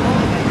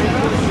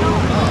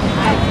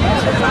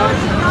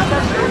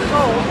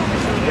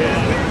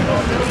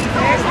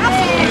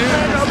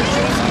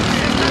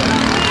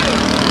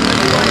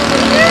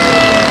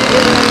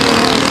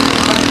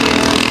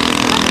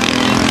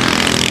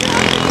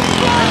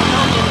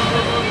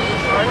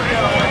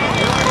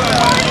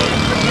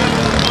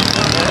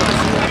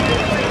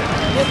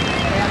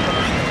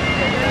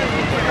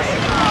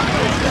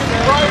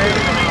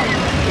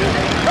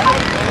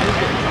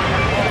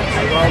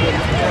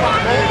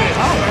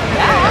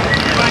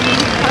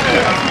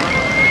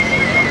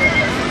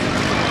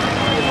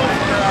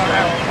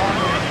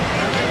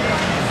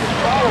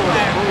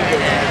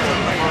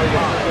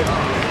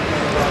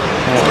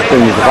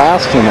 Things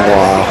lasting a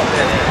while.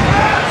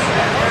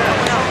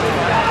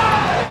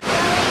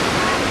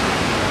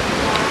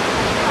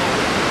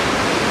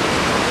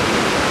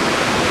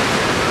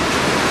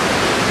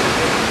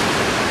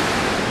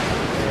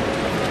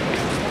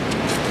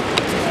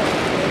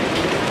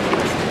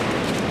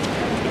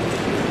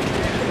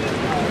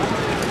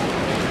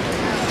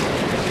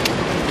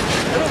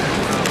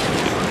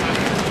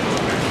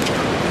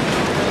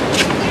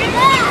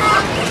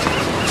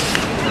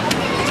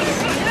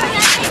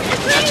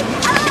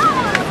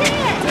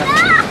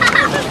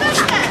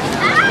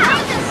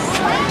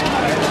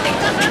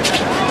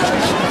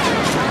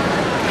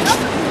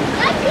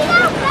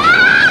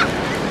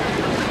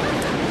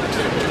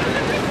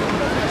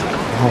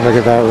 Oh, look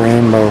at that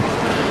rainbow.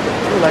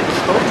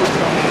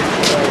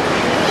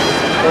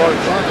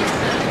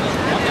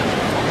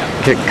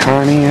 Get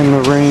Connie and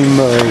the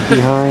rainbow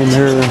behind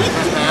her.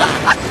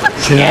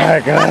 She's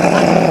like,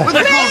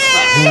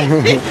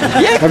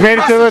 I made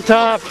it to the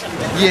top.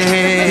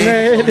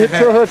 Yay! Made it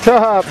to the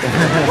top.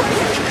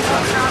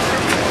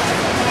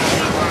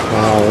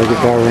 Wow, look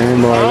at that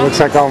rainbow. It looks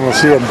like I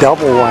almost see a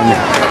double one.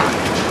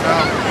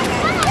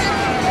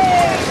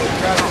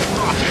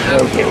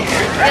 Okay.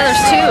 Yeah,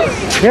 there's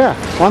two. Yeah,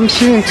 I'm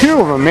seeing two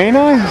of them, ain't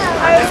I? I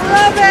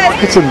love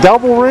it. It's a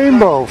double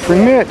rainbow for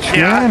Nech,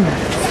 man.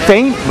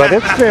 Faint, but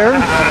it's there.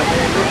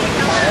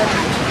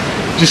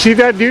 Did you see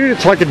that, dude?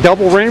 It's like a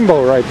double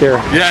rainbow right there.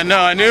 Yeah, no,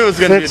 I knew it was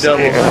going to be a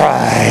double.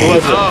 Right.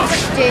 What was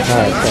it?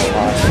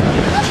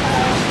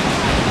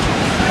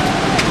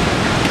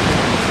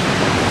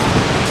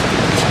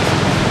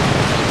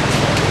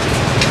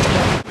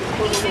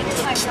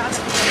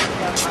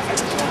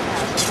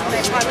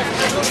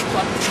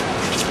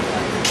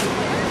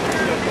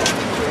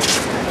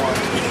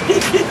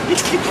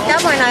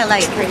 That one I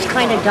like. It's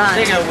kind of done.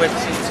 They got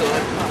wetsuits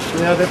on.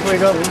 Yeah, they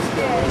played up.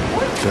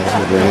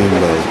 Double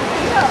rainbow.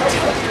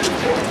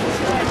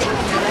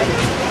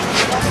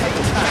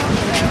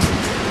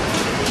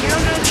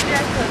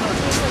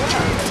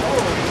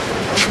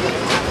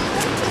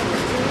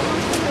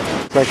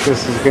 Looks like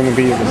this is going to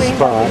be the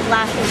spot.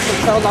 Lasting for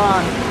so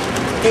long.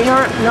 They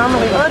aren't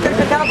normally. Oh, there's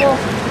a double.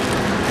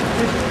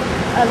 There's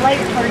a light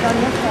part on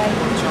this side.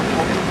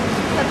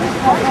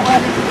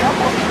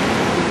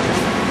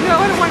 No,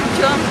 I don't want to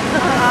jump.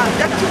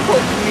 That's too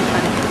cold for me,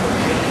 honey.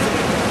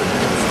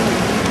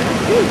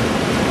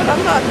 But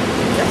I'm not.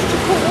 That's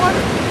too cold water.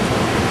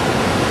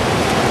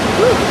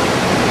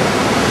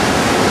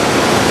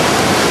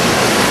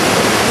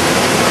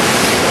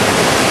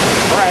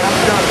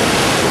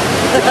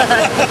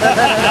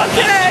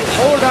 Okay.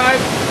 Hold on.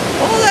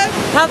 Hold it.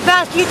 How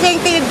fast do you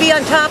think they would be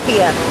on top of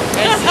you?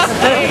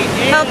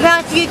 How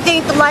fast do you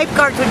think the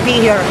lifeguards would be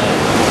here?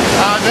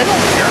 They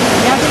don't care.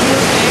 Yeah, they do.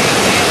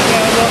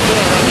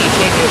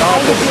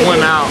 I'll just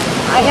swim out.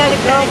 I had a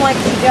girl once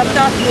who jumped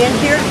off the end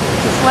here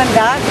to swim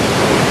back.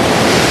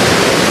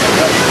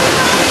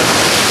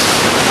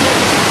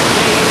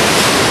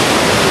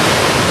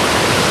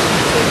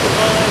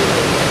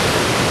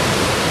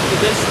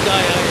 This guy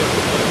I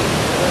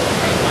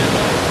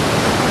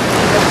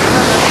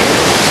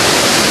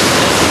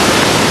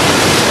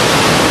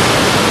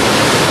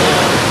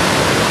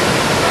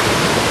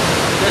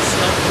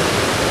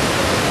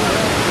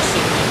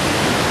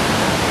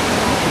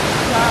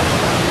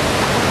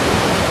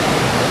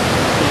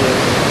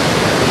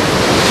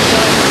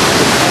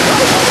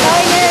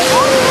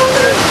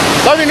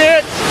Love you,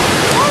 Nech.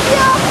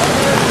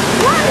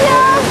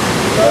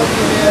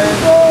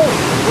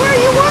 Where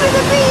you wanted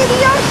to be in the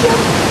ocean.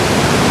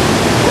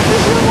 This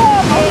is your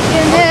love.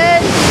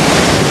 Ned.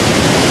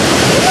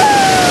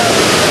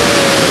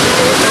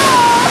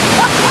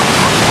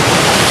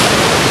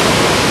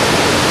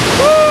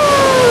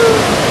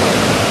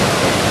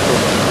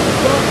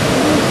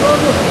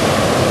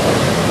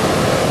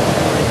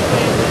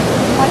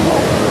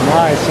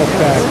 Nice up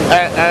there.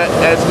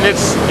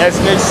 As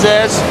Nech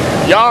says,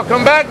 y'all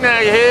come back now,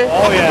 you hear?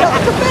 Oh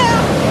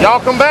yeah. Y'all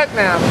come back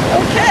now.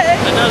 Okay.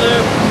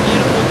 Another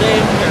beautiful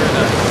day in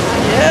paradise.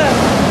 Yeah.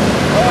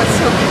 Oh, it's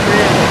so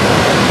pretty.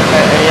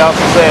 And he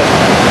also said,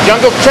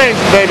 jungle's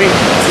changing, baby.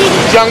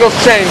 Jungle's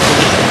changing.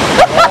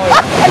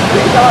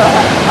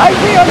 I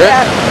agree on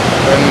that.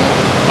 And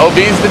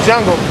OB's the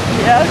jungle.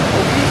 Yes.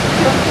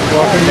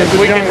 If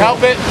we can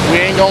help it, we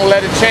ain't gonna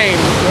let it change.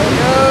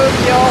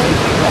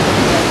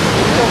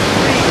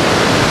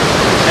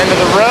 End of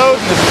the road,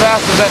 and as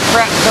fast as that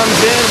crap comes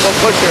in, we'll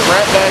push it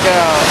right back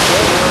out.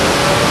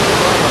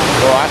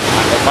 Well,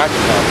 if I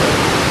can help it.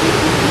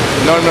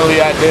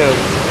 Normally I do.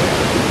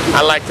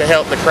 I like to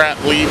help the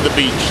crap leave the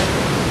beach.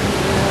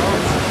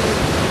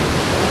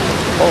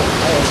 Oh,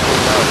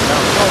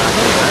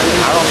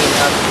 I don't even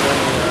have to do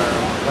any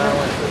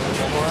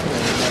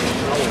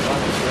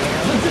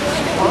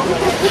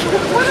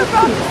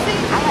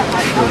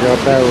We got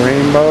that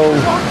rainbow.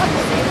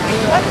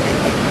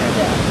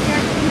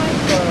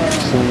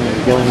 Sun is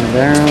going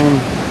down.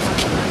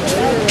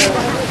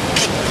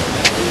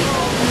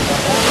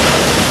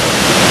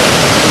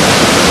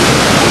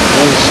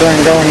 There's the sun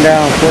going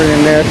down for you,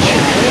 Nech.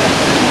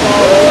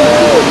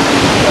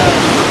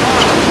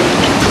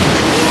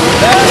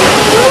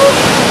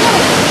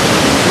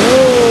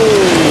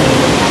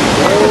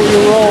 Roll you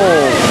roll.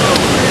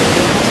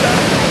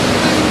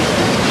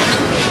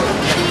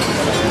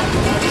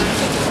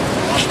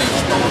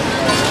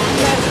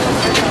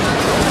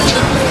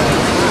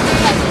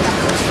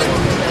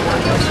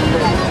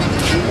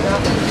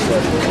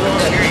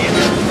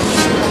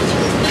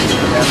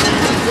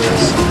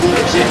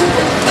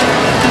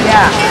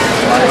 Yeah.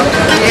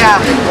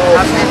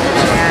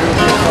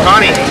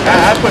 Connie, I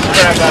put the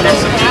crap out of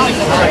some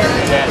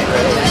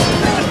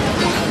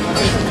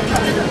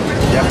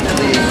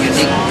Definitely a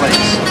unique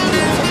place.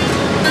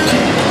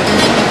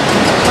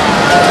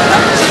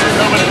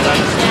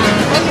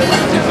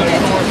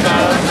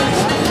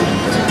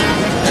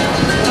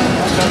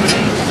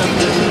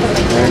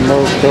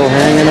 Rainbow's still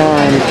hanging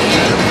on.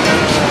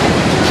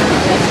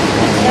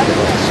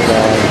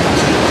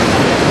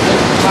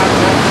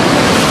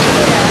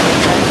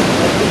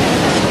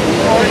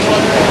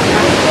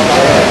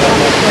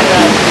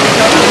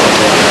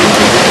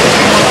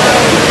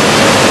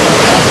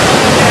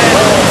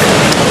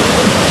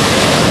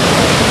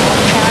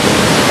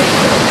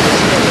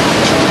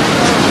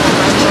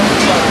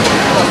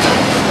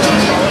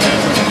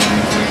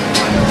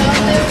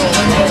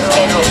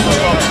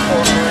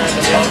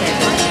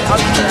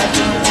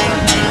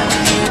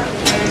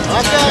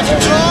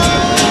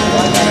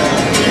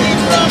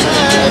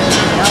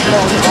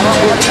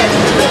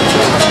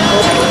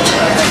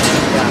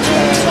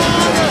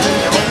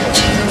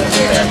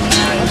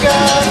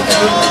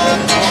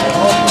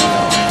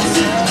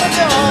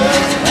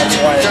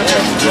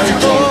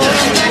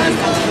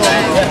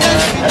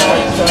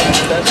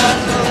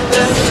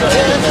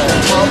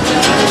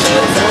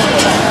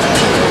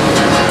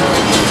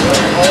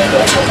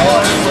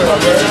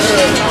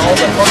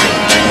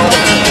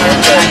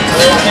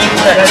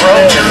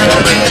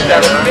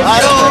 I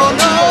don't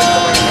know.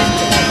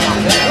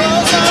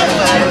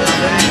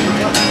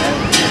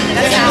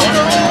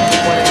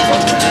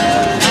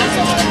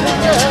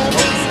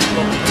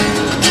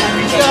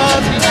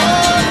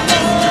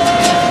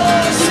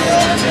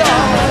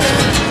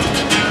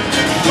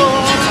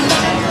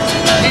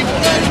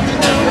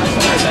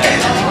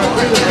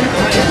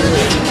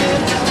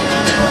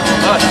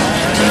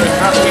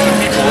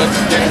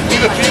 We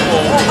the people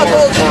were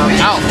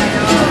out.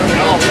 You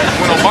know,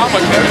 when Obama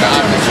came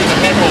out, we the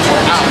people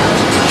were out.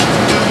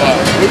 But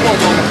we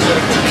weren't on the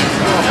political piece.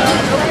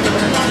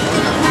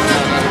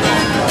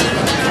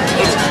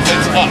 It's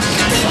us.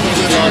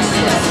 It's us.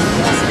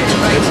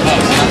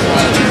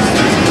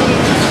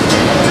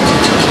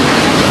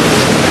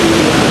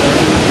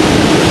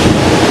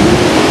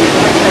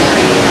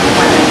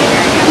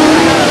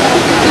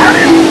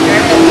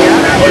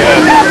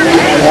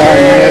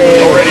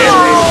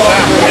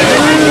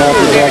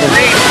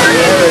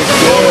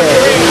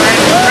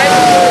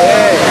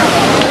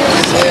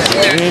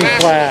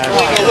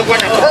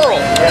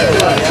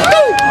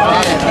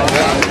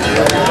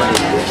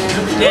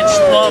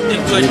 loved a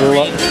good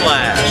green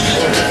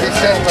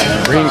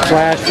flash. Green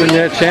flash for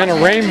Nech and a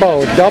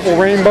rainbow, double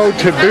rainbow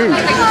to boot.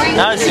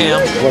 That's him.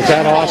 Was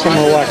that awesome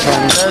or what,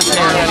 Connie? That's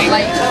him.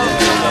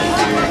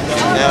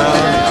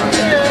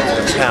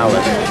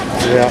 Palette.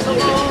 Yeah.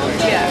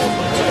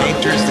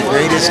 Painter's the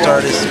greatest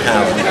artist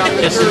palette.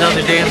 Just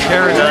another day in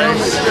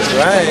paradise. That's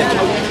right.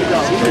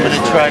 I'm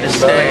gonna try to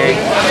stay.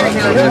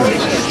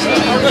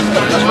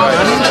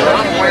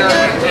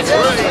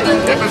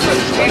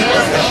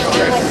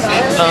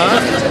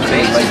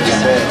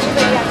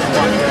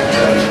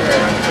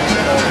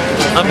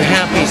 I'm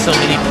happy so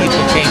many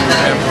people came to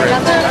remember it.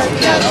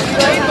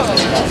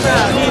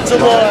 Means a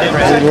lot.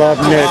 We love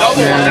Nech,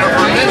 man.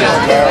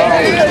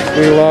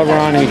 We love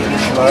Ronnie.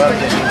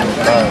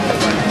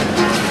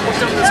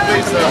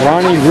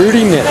 Ronnie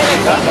Rudy Nech.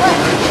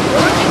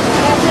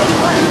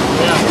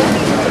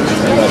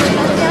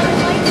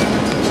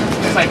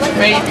 It's like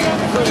fake.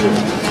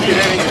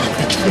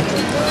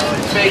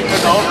 Fake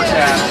with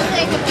overcast.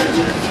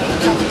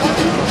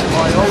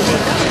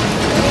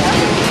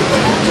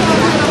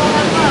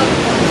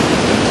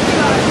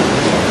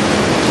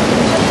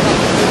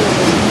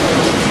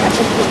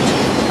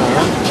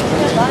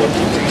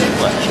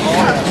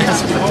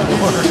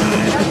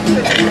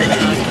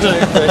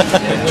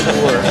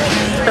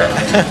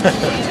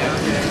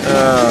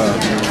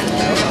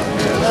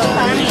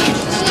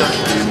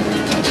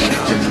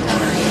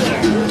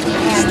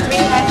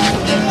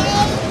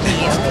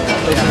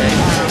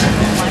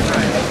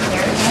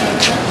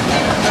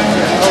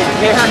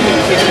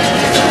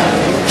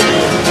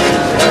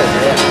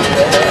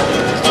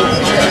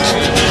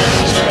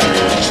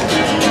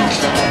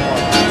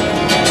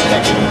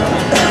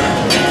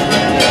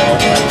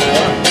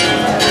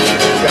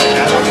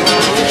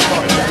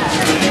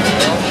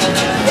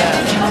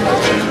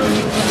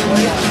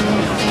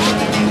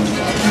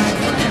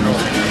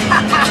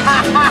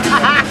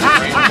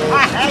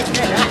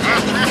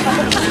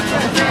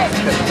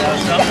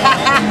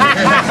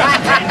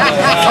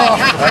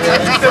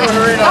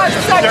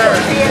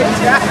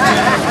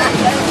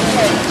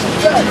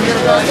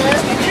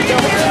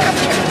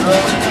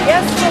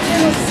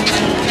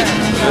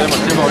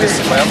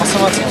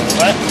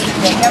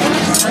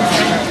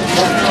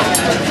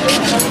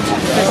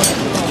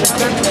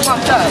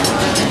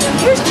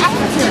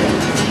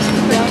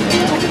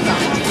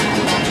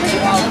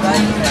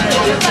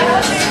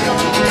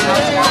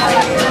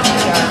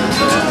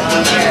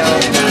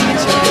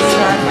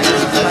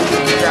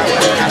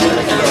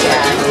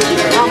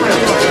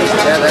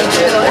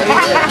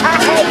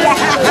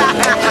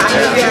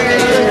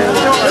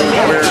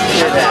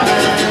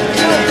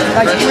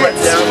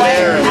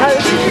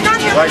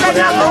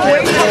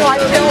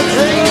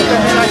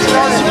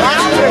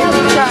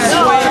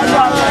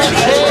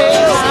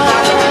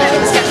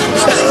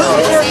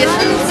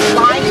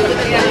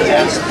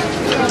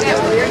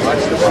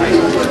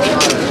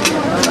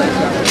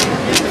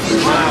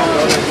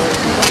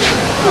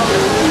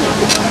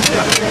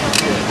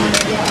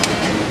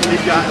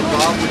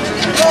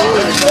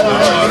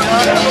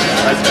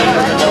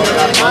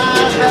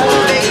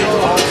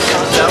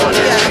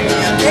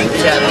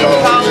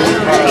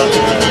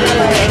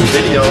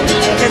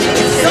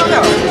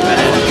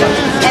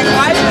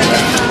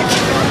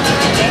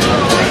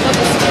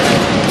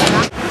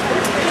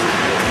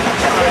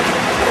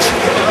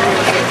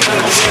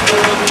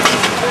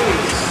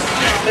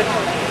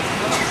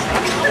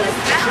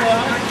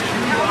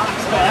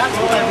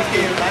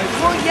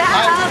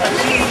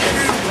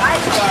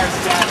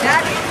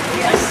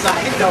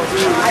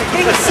 I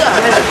think so.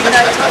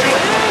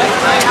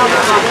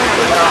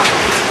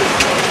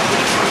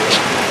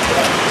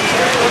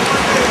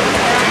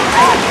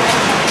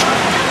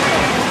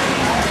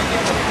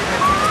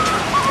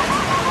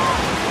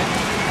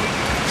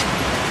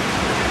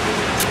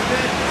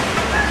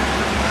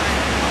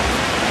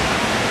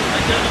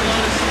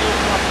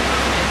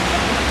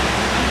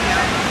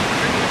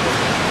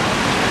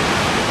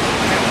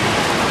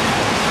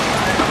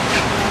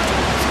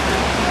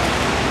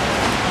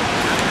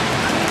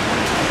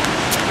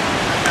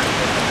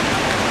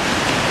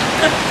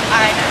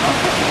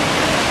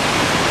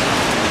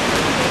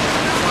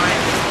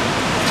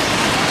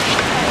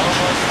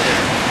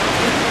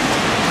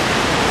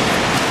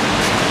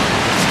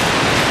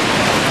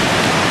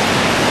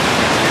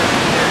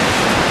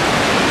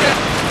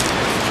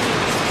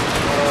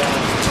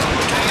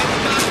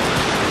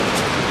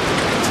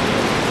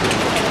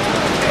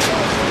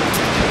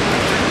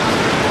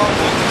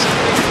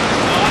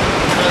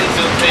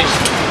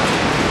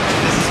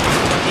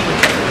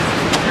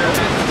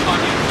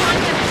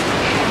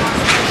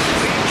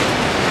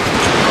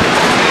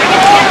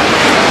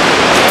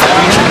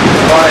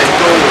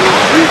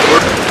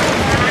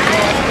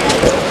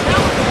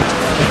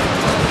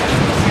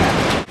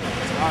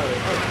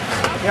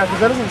 Yeah,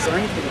 because that doesn't say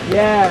anything.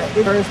 Yeah,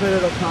 it hurts, but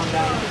it'll calm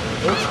down.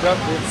 It's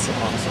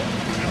awesome.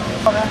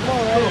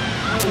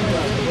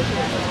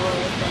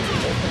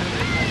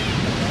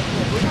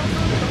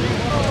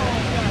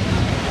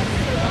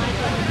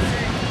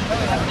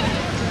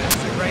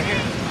 Right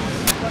here.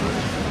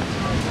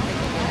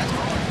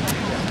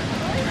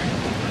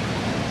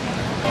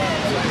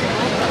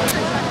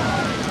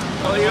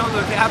 Oh, you don't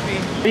look happy.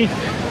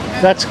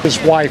 That's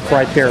his wife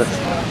right there.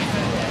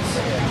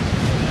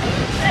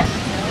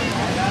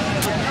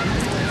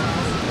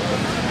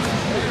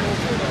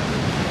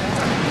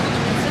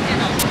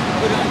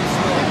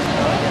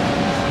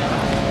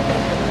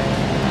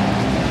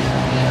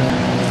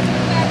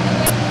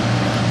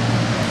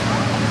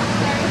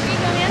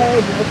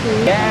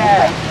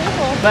 Yeah.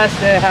 Blessed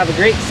to have a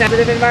great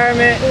sensitive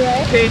environment,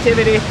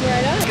 creativity,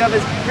 love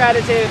is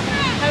gratitude.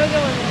 Have a good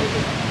one.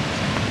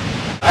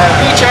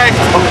 Beach eye.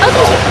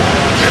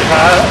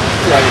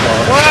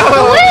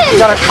 Whoa! You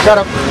gotta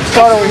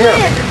start over here.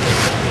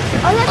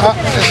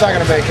 It's not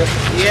gonna make it.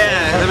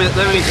 Yeah, let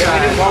me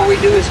try. All we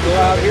do is go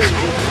out here.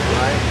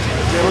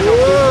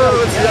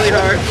 Whoa, it's really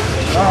hard.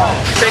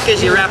 Trick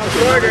is you wrap a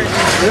quarter.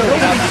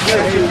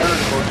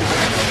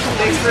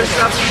 Thanks for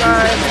stopping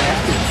by.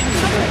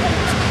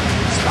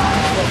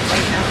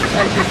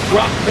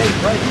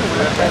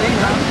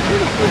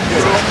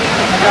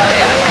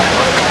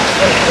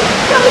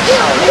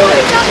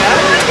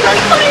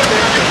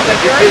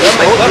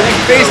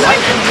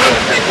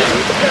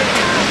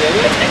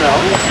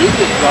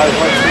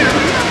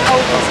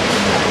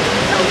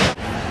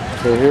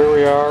 So here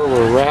we are,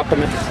 we're wrapping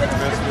it.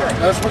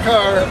 That's my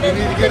car. You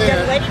need to get in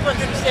it. Ladybug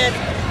said,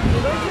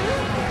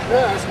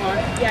 Yeah, that's mine.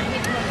 yeah, he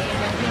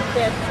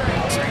said,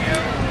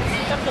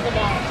 come to the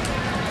ball.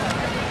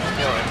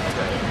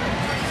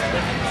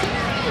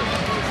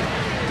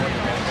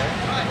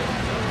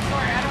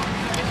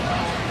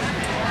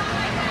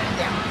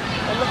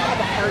 But look how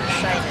the heart's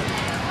shining.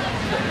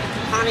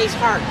 Connie's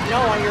heart.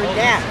 No, on your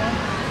neck.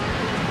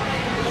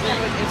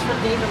 It's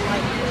from David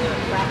Light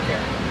right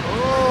there.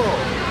 Oh,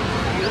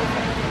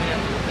 beautiful.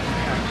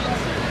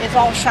 It's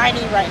all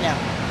shiny right now.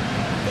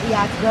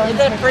 Yeah, it's really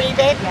Isn't it pretty,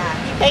 babe? Yeah.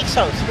 He makes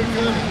those.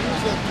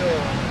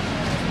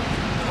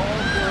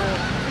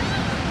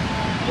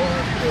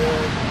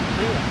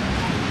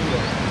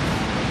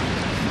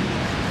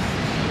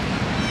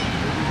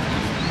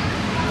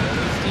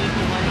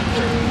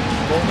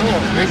 Well, no,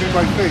 maybe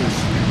my face.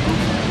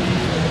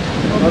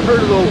 I've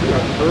heard of those.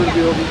 I've heard of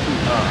the OBT.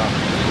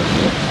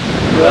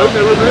 Yeah, I've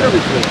never met her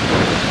before.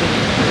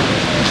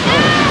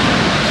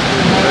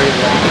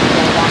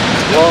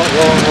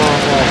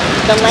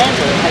 The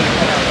lander. How you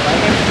pronounce it,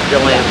 right? The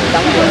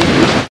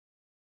lander.